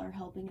conference call or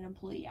helping an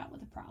employee out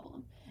with a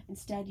problem.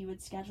 Instead, you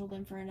would schedule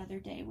them for another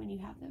day when you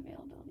have the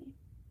availability.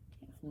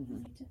 Yeah, you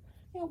need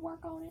to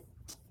work on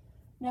it.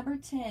 Number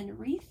 10,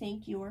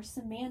 rethink your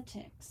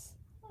semantics.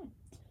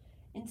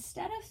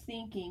 Instead of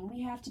thinking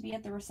we have to be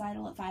at the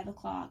recital at 5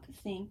 o'clock,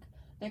 think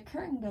the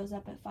curtain goes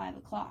up at 5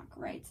 o'clock,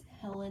 writes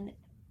Ellen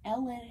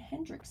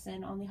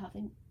Hendrickson on the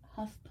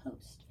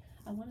HuffPost.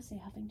 I want to say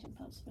Huffington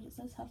Post, but it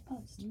says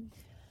HuffPost.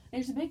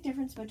 There's a big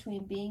difference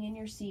between being in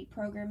your seat,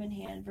 program in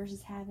hand,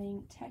 versus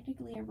having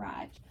technically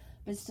arrived,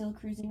 but still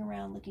cruising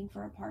around looking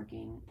for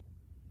parking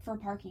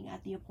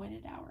at the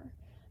appointed hour.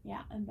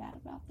 Yeah, I'm bad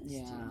about this too.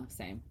 Yeah,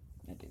 same.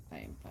 I do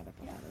same. Bad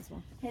about that as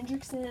well.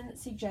 Hendrickson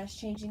suggests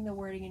changing the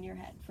wording in your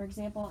head. For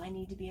example, I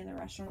need to be in the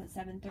restaurant at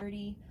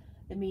 7:30.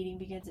 The meeting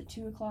begins at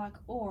 2 o'clock,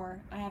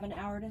 or I have an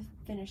hour to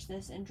finish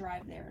this and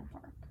drive there and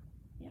park.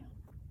 Yeah.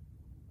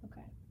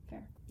 Okay,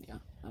 fair. Yeah,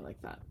 I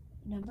like that.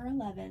 Number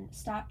 11,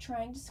 stop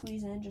trying to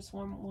squeeze in just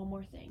one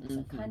more thing.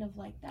 So kind of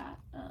like that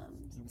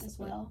as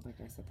well.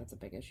 Like I said, that's a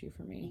big issue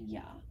for me.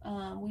 Yeah.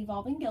 We've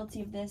all been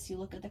guilty of this. You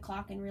look at the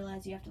clock and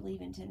realize you have to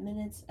leave in 10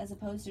 minutes. As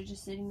opposed to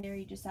just sitting there,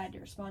 you decide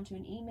to respond to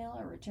an email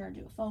or return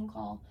to a phone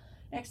call.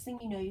 Next thing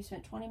you know, you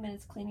spent 20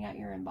 minutes cleaning out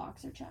your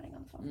inbox or chatting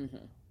on the phone.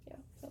 Yeah,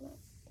 feel that.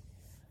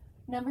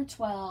 Number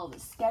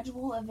 12,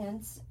 schedule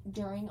events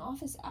during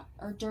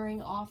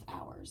off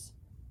hours.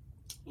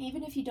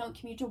 Even if you don't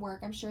commute to work,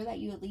 I'm sure that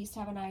you at least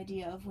have an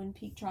idea of when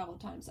peak travel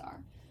times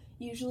are.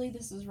 Usually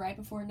this is right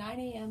before 9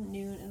 a.m.,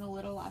 noon, and a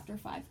little after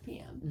 5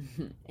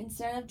 p.m.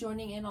 Instead of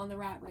joining in on the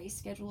rat race,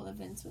 schedule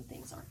events when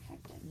things aren't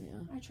hectic. Yeah.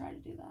 I try to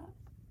do that.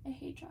 I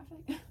hate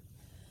traffic.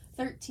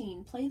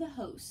 13, play the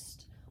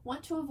host.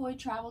 Want to avoid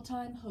travel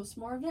time? Host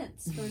more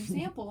events. For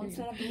example,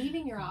 instead of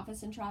leaving your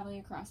office and traveling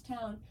across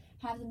town,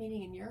 have the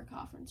meeting in your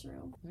conference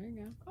room. There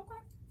you go. Okay.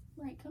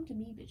 Right, come to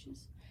me, bitches.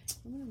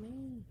 Come to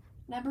me.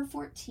 Number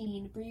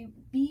 14,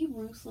 be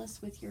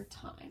ruthless with your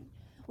time.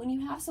 When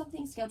you have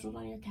something scheduled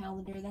on your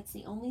calendar, that's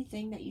the only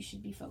thing that you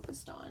should be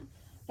focused on.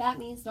 That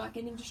means not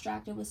getting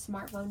distracted with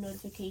smartphone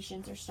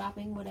notifications or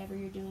stopping whatever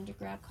you're doing to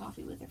grab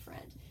coffee with a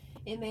friend.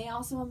 It may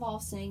also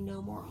involve saying no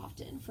more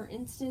often. For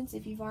instance,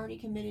 if you've already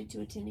committed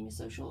to attending a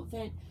social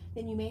event,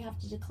 then you may have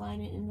to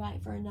decline an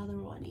invite for another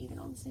one, even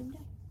on the same day.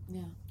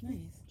 Yeah, nice.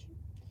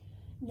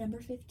 Number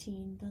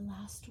 15, the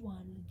last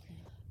one.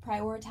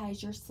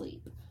 Prioritize your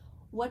sleep.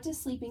 What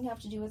does sleeping have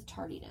to do with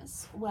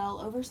tardiness?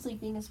 Well,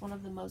 oversleeping is one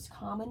of the most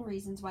common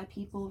reasons why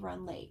people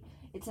run late.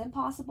 It's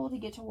impossible to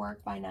get to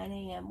work by 9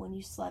 a.m. when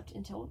you slept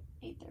until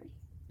 8:30.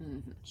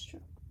 Mm-hmm. It's true.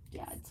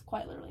 Yeah, it's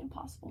quite literally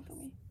impossible for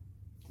me.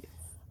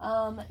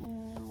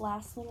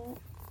 Last little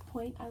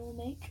point I will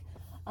make.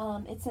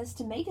 It says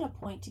to make it a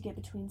point to get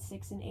between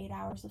 6 and 8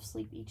 hours of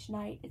sleep each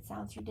night. It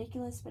sounds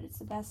ridiculous, but it's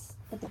the best.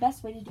 But the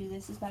best way to do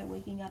this is by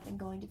waking up and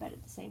going to bed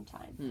at the same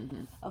time.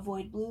 Mm-hmm.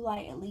 Avoid blue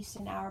light at least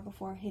an hour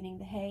before hitting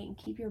the hay, and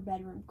keep your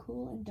bedroom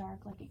cool and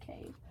dark like a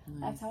cave.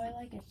 Nice. That's how I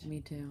like it.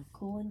 Me too.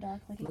 Cool and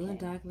dark like a Cool cave. and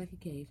dark like a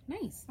cave.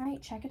 Nice. All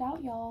right, check it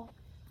out, y'all.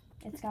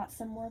 It's got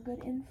some more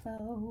good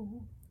info.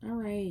 All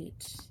right.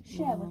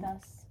 Share with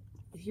us.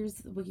 Here's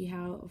the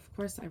WikiHow. Of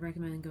course, I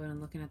recommend going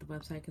and looking at the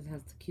website because it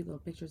has cute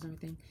little pictures and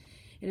everything.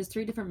 It has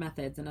 3 different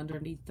methods, and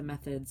underneath the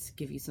methods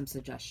give you some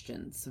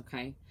suggestions,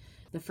 okay?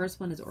 The first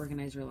one is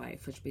organize your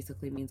life, which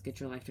basically means get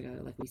your life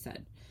together, like we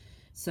said.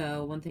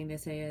 So one thing they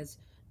say is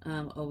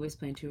always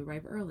plan to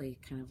arrive early,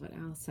 kind of what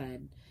Al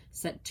said.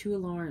 Set 2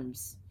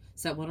 alarms.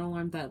 Set one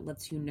alarm that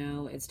lets you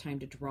know it's time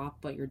to drop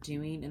what you're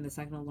doing, and the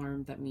second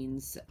alarm that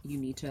means you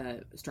need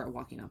to start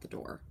walking out the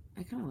door.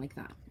 I kind of like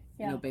that.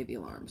 Yeah. And obey the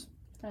alarms.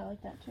 I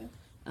like that too.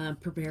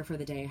 Prepare for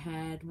the day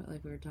ahead,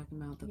 like we were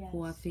talking about, the Yes.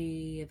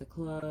 coffee, the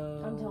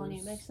clothes. I'm telling you,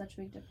 it makes such a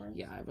big difference.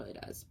 Yeah, it really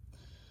does.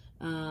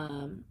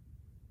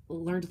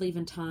 Learn to leave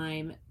in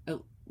time.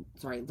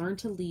 Learn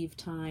to leave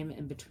time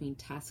in between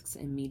tasks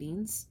and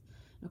meetings.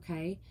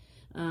 Okay.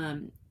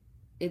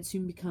 It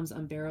soon becomes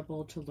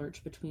unbearable to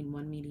lurch between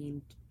one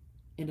meeting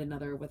and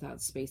another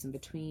without space in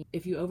between.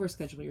 If you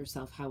overschedule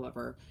yourself,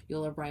 however,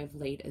 you'll arrive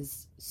late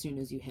as soon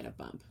as you hit a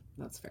bump.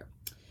 That's fair.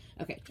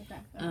 Okay.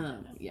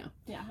 Yeah.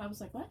 Yeah, I was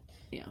like, what?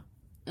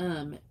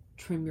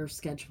 Trim your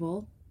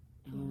schedule.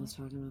 I was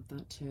talking about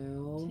that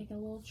too. Take a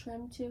little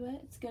trim to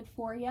it. It's good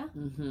for you.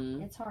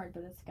 Mm-hmm. It's hard,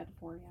 but it's good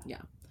for you.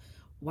 Yeah.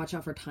 Watch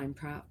out for time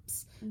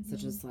traps,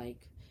 such as like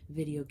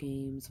video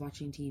games,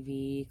 watching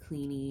TV,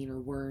 cleaning, or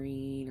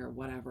worrying, or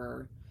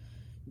whatever.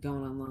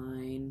 Going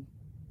online.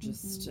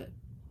 Just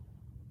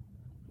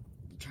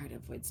try to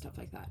avoid stuff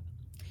like that.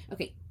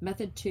 Okay,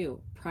 method 2,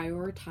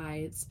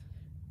 prioritize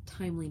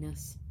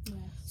timeliness. Yes.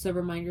 So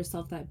remind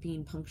yourself that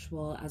being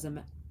punctual as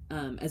a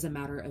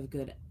matter of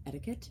good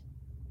etiquette.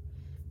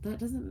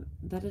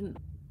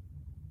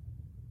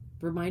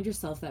 Remind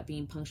yourself that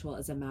being punctual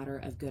is a matter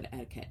of good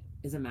etiquette.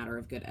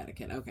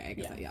 Okay, I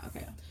guess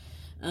okay.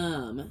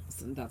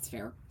 So that's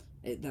fair.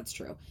 That's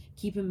true.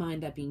 Keep in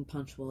mind that being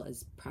punctual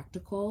is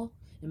practical.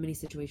 In many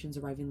situations,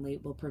 arriving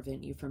late will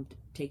prevent you from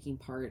taking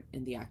part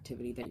in the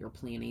activity that you're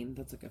planning.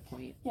 That's a good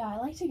point. Yeah, I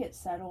like to get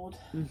settled,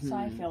 so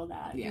I feel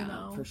that. Yeah, you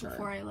know, for sure.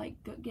 Before I like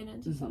get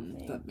into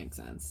something. That makes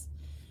sense.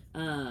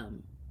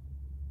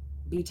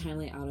 Be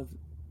timely out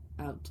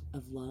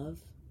of love.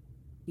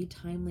 Be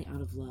timely out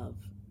of love.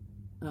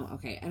 Oh,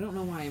 okay. I don't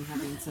know why I'm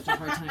having such a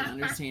hard time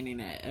understanding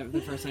it the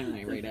first time that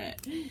I read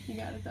it. You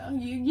got it though.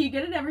 You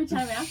get it every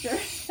time after.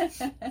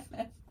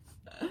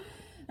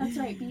 That's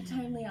right. Be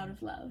timely out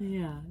of love.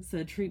 Yeah.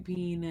 So treat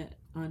being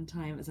on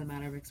time as a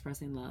matter of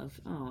expressing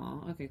love.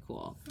 Oh, okay,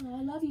 cool. Oh,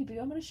 I love you, boo.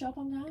 I'm gonna show up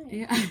on time.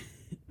 Yeah.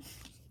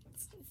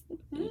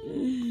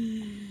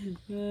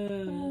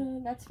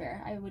 That's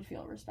fair. I would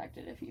feel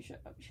respected if you show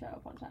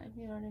up on time.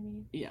 You know what I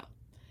mean? Yeah.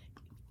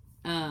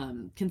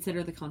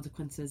 Consider the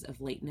consequences of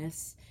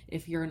lateness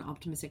if you're an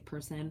optimistic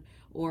person,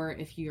 or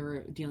if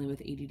you're dealing with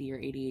ADD or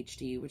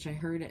ADHD, which I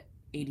heard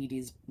ADD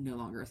is no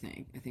longer a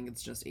thing. I think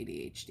it's just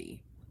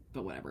ADHD,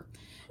 but whatever.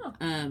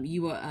 Huh.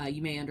 You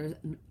may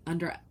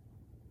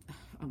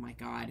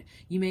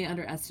you may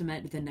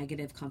underestimate the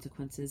negative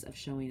consequences of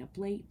showing up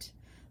late.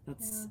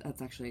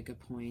 That's actually a good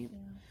point. Yeah,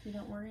 if you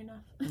don't worry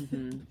enough.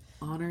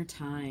 Honor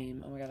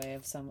time. Oh my god, I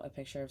have a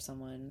picture of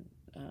someone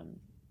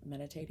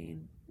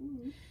meditating.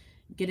 Mm-hmm.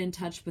 Get in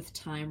touch with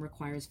time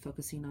requires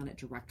focusing on it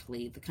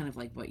directly. The kind of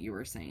like what you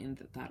were saying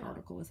that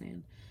article was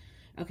saying.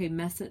 Okay,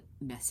 method.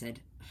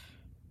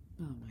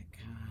 Oh my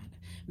god.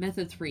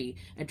 Method 3: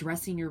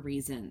 addressing your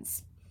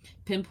reasons.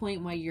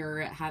 Pinpoint why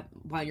you're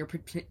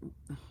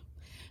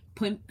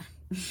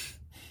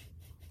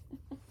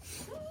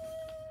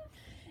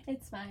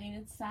It's fine.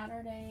 It's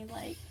Saturday.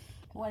 Like,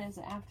 what is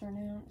it?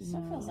 Afternoon. It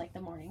still feels like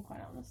the morning,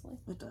 quite honestly.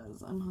 It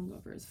does. I'm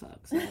hungover as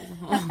fuck. So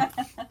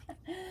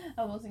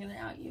I wasn't gonna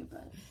out you,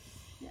 but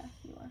yeah,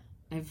 you are.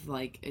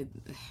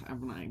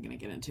 I'm not gonna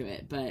get into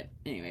it, but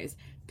anyways,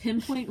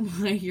 pinpoint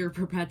why you're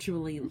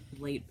perpetually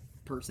late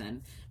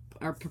person.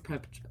 Or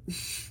perpetually?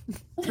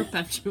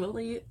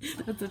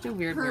 That's such a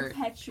weird word.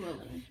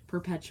 Perpetually.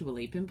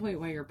 Perpetually. Pinpoint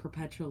why you're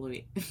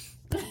perpetually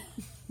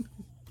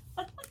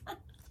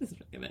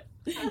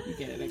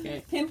get it,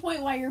 okay?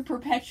 Pinpoint why you're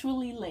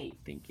perpetually late.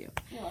 Thank you.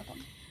 You're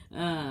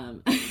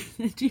welcome.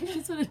 Do you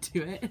just want to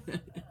do it?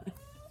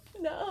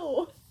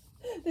 No.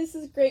 This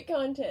is great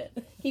content.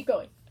 Keep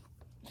going.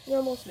 We're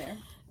almost there.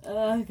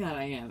 Oh God,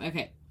 I am.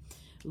 Okay.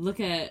 Look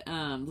at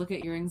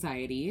your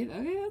anxiety.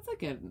 Okay, that's a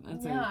good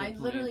I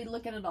point. literally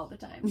look at it all the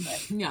time.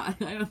 But Yeah,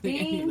 I don't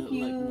think I need to thank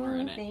look more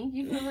in you. it. Thank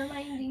you for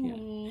reminding Yeah.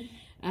 me.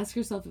 Ask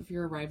yourself if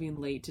you're arriving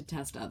late to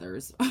test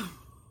others.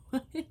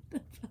 What the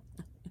fuck?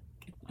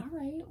 All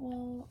right.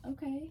 Well,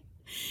 okay.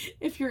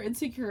 If you're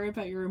insecure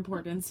about your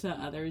importance to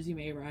others, you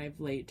may arrive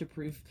late to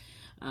prove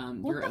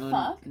your the own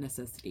fuck?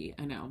 necessity.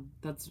 I know.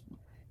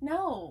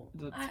 No.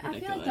 That's I feel like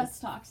ridiculous. that's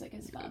toxic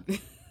as fuck.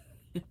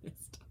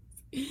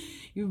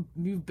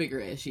 You've bigger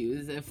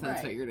issues if that's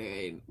Right. what you're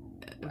doing.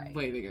 Right.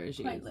 Way bigger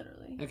issues. Quite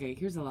literally. Okay,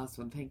 here's the last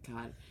one. Thank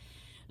God.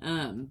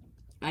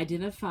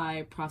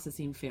 Identify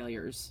processing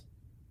failures.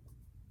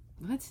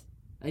 What?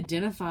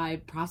 Identify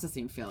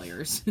processing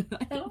failures.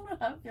 I don't know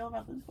how I feel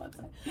about this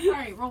website. All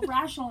right, we'll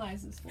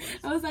rationalize this for us.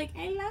 I was like,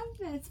 I love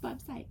this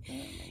website. Oh my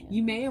God.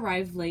 You may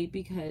arrive late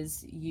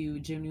because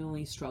you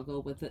genuinely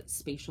struggle with the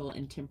spatial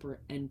and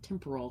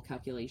temporal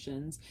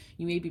calculations.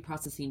 You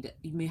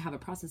may have a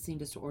processing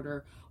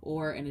disorder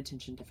or an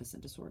attention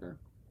deficit disorder.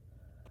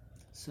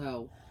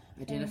 So,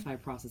 identify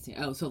processing.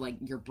 Oh, so like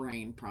your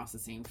brain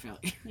processing failure.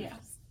 Yes.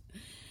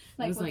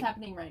 Like was what's like-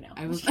 happening right now.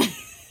 I was.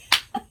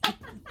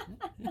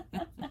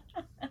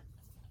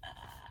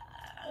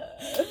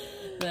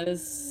 That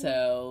is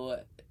so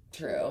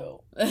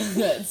true.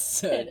 That's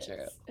so It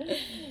true. is.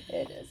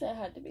 It is. It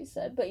had to be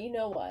said. But you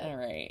know what? All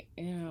right.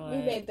 You know We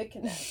what? made the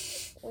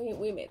connect.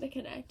 we made the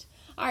connect.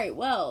 All right.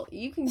 Well,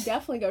 you can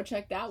definitely go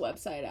check that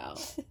website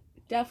out.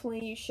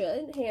 Definitely, you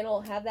should. Hannah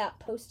will have that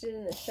posted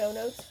in the show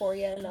notes for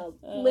you in a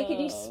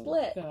lickety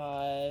split. Oh,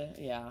 God.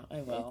 Yeah,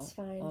 I will. It's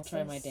fine. I'll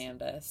try my sis.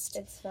 damnedest.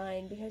 It's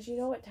fine because you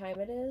know what time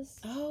it is.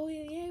 Oh,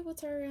 yeah.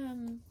 What's our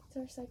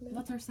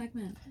It's our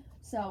segment.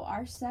 So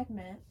our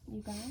segment,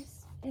 you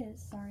guys,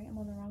 is sorry, I'm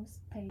on the wrong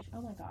page.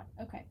 Oh my God.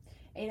 Okay,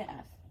 A to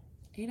F.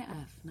 A to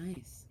F.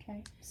 Nice.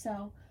 Okay,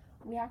 so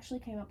we actually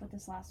came up with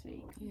this last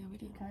week Yeah, we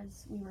did.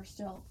 because we were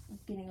still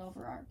getting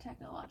over our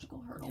technological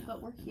hurdle, Yeah,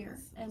 but we're here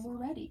it's and we're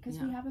ready because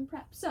yeah. we haven't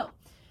prepped. So,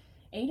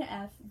 A to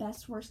F,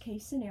 best worst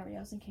case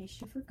scenarios in case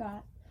you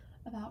forgot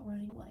about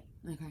running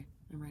late. Okay,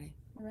 I'm ready.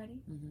 You ready?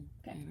 Mm-hmm.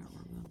 Okay. I don't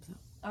remember them, so.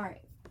 All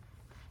right.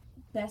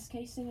 Best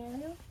case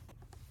scenario,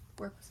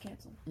 work was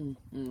canceled.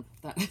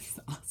 That is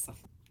awesome.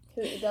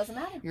 It doesn't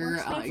matter. You're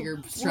Work's canceled. you're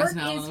stressing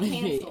Work out is on the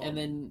way, canceled. and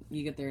then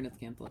you get there and it's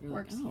canceled. You're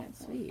Work's like, oh,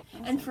 canceled. sweet.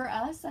 And Awesome. for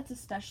us, that's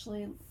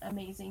especially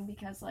amazing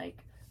because like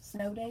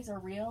snow days are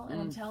real, and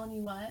I'm telling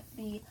you what,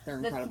 They're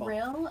the incredible.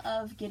 thrill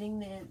of getting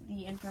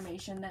the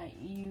information that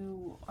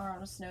you are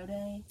on a snow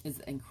day It's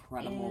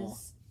incredible.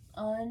 is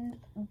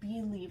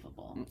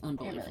unbelievable.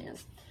 Unbelievable. It really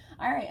is.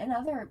 All right,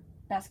 another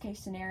best case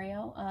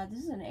scenario.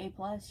 This is an A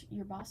plus.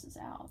 Your boss is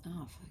out,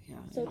 Oh, fuck yeah.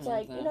 so I it's love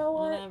like that. you know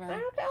what? Whatever.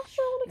 I'll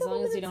show As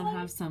long as you don't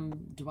have some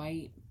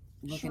Dwight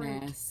looking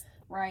Shriek. ass.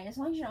 Right, as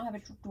long as you don't have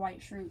a Dwight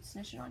Schrute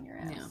snitching on your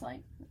ass, Yeah. like,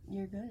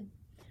 you're good.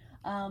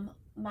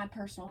 My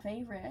personal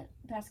favorite,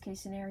 best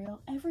case scenario,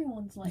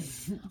 everyone's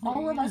late.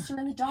 All of us are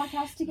in the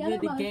doghouse together,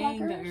 the gang that we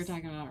were motherfuckers.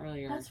 talking about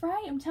earlier. That's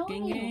right, I'm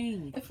telling you.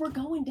 Gang. If we're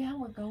going down,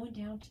 we're going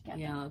down together.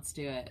 Yeah, let's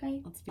do it. Okay.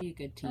 Let's be a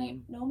good Right?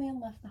 team. No man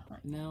left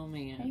behind. No,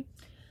 man. Okay.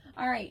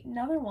 All right,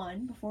 another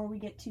one before we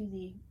get to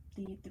the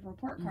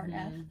report card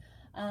Mhm.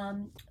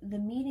 F. The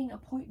meeting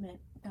appointment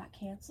got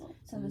canceled.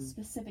 So the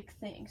specific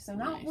thing. So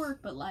not Nice.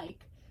 work, but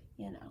like,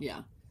 you know.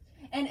 Yeah.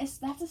 And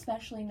that's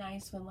especially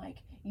nice when like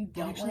you That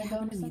don't actually want to go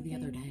happened to to me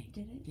something. the other day.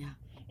 Did it? Yeah.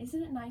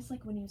 Isn't it nice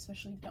like when you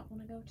especially don't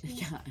want to go to?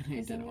 Yeah, and I Because then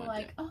didn't you're want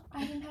like, oh,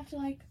 I didn't have to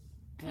like,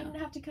 I Yeah. didn't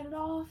have to cut it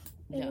off,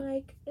 and Yeah.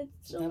 like it's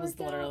still That was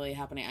worked out. literally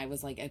happening. I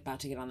was like about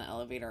to get on the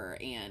elevator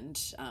and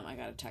I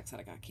got a text that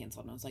I got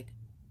canceled and I was like,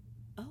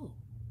 oh.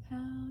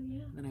 Hell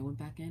yeah. Then I went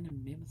back in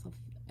and made myself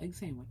an egg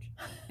sandwich.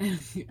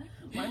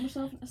 Mind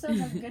yourself.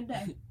 Sounds like a good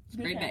day. It's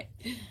a great day.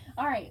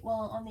 All right.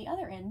 Well, on the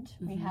other end,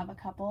 we Mhm. have a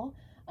couple.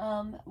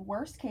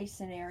 Worst case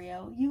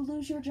scenario, you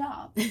lose your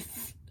job.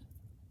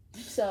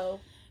 So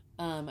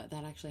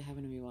That actually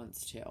happened to me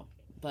once too.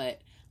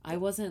 But it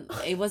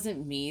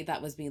wasn't me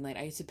that was being late.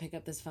 I used to pick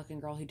up this fucking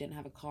girl who didn't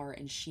have a car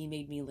and she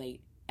made me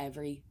late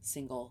every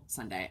single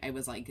Sunday. I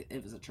was like,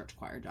 it was a church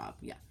choir job.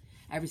 Yeah.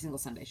 Every single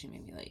Sunday she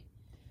made me late.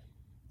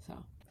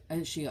 So,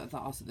 and she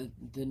also,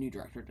 the new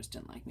director just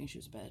didn't like me. She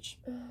was a bitch.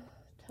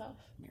 tough.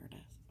 Meredith.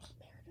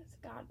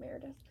 God,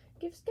 Meredith.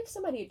 Give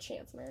somebody a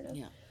chance, Meredith.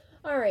 Yeah.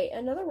 All right.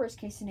 Another worst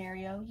case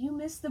scenario, you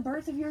miss the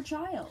birth of your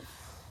child.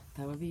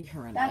 That would be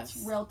horrendous. That's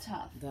real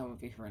tough. That would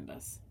be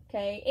horrendous.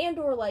 Okay, and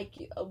or like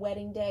a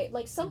wedding day,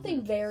 like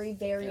something very,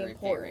 very, Very,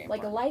 important, very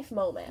like a important. life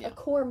moment, Yeah. a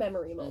core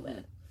memory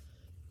moment.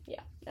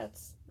 Yeah,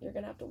 you're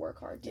gonna have to work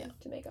hard to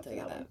make up for Tell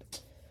you that one.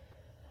 that.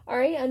 All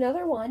right,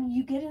 another one.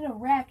 You get in a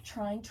wreck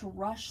trying to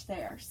rush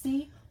there.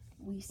 See,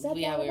 we said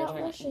that we were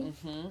about talking.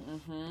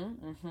 rushing.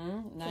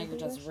 Now Don't you're be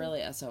just rushing.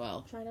 really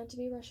SOL. Try not to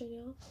be rushing,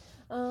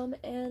 y'all.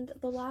 And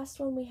the last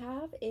one we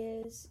have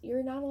is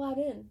you're not allowed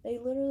in. They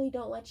literally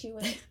don't let you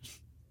in.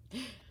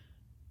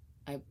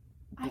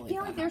 I believe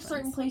feel like that there's certain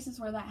happens. places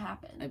where that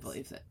happens. I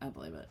believe it. I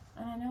believe it.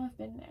 And I know I've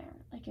been there.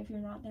 Like, if you're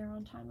not there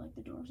on time, like,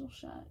 the doors will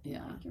shut. Yeah.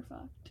 And, like, you're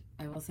fucked.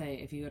 I will say,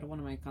 if you go to one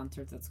of my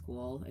concerts at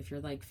school, if you're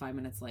like 5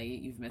 minutes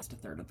late, you've missed a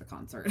third of the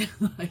concert.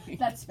 Like,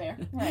 That's fair.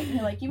 Right.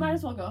 You're like, you might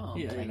as well go home.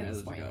 yeah, like, you at might this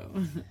as well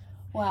point. go.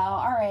 Wow.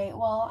 All right.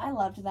 Well, I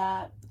loved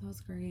that. That was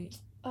great.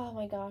 Oh,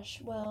 my gosh.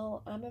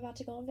 Well, I'm about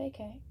to go on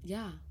vacay.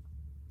 Yeah.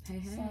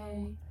 Hey,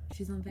 So,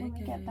 she's on vacation.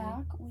 When we get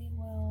back, we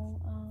will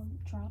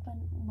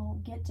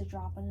get to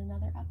drop in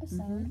another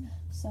episode. Mhm.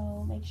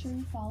 So make sure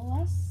you follow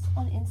us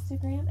on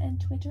Instagram and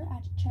Twitter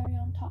at Cherry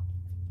on Top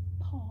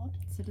Pod.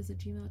 Send us a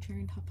Gmail,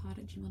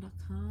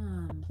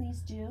 cherryandtoppod@gmail.com.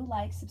 Please do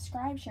like,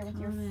 subscribe, share with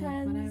your Comment,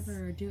 friends.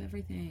 whatever, do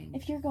everything.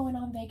 If you're going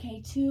on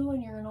vacay too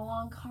and you're in a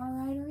long car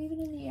ride or even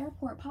in the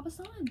airport, pop us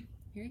on.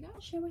 Here you go.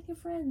 Share with your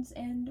friends.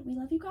 And we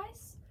love you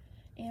guys.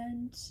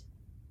 And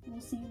we'll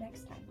see you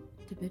next time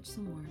To bitch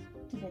some more.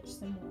 to bitch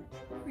some more.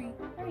 All right.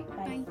 All right,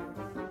 bye.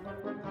 Bye.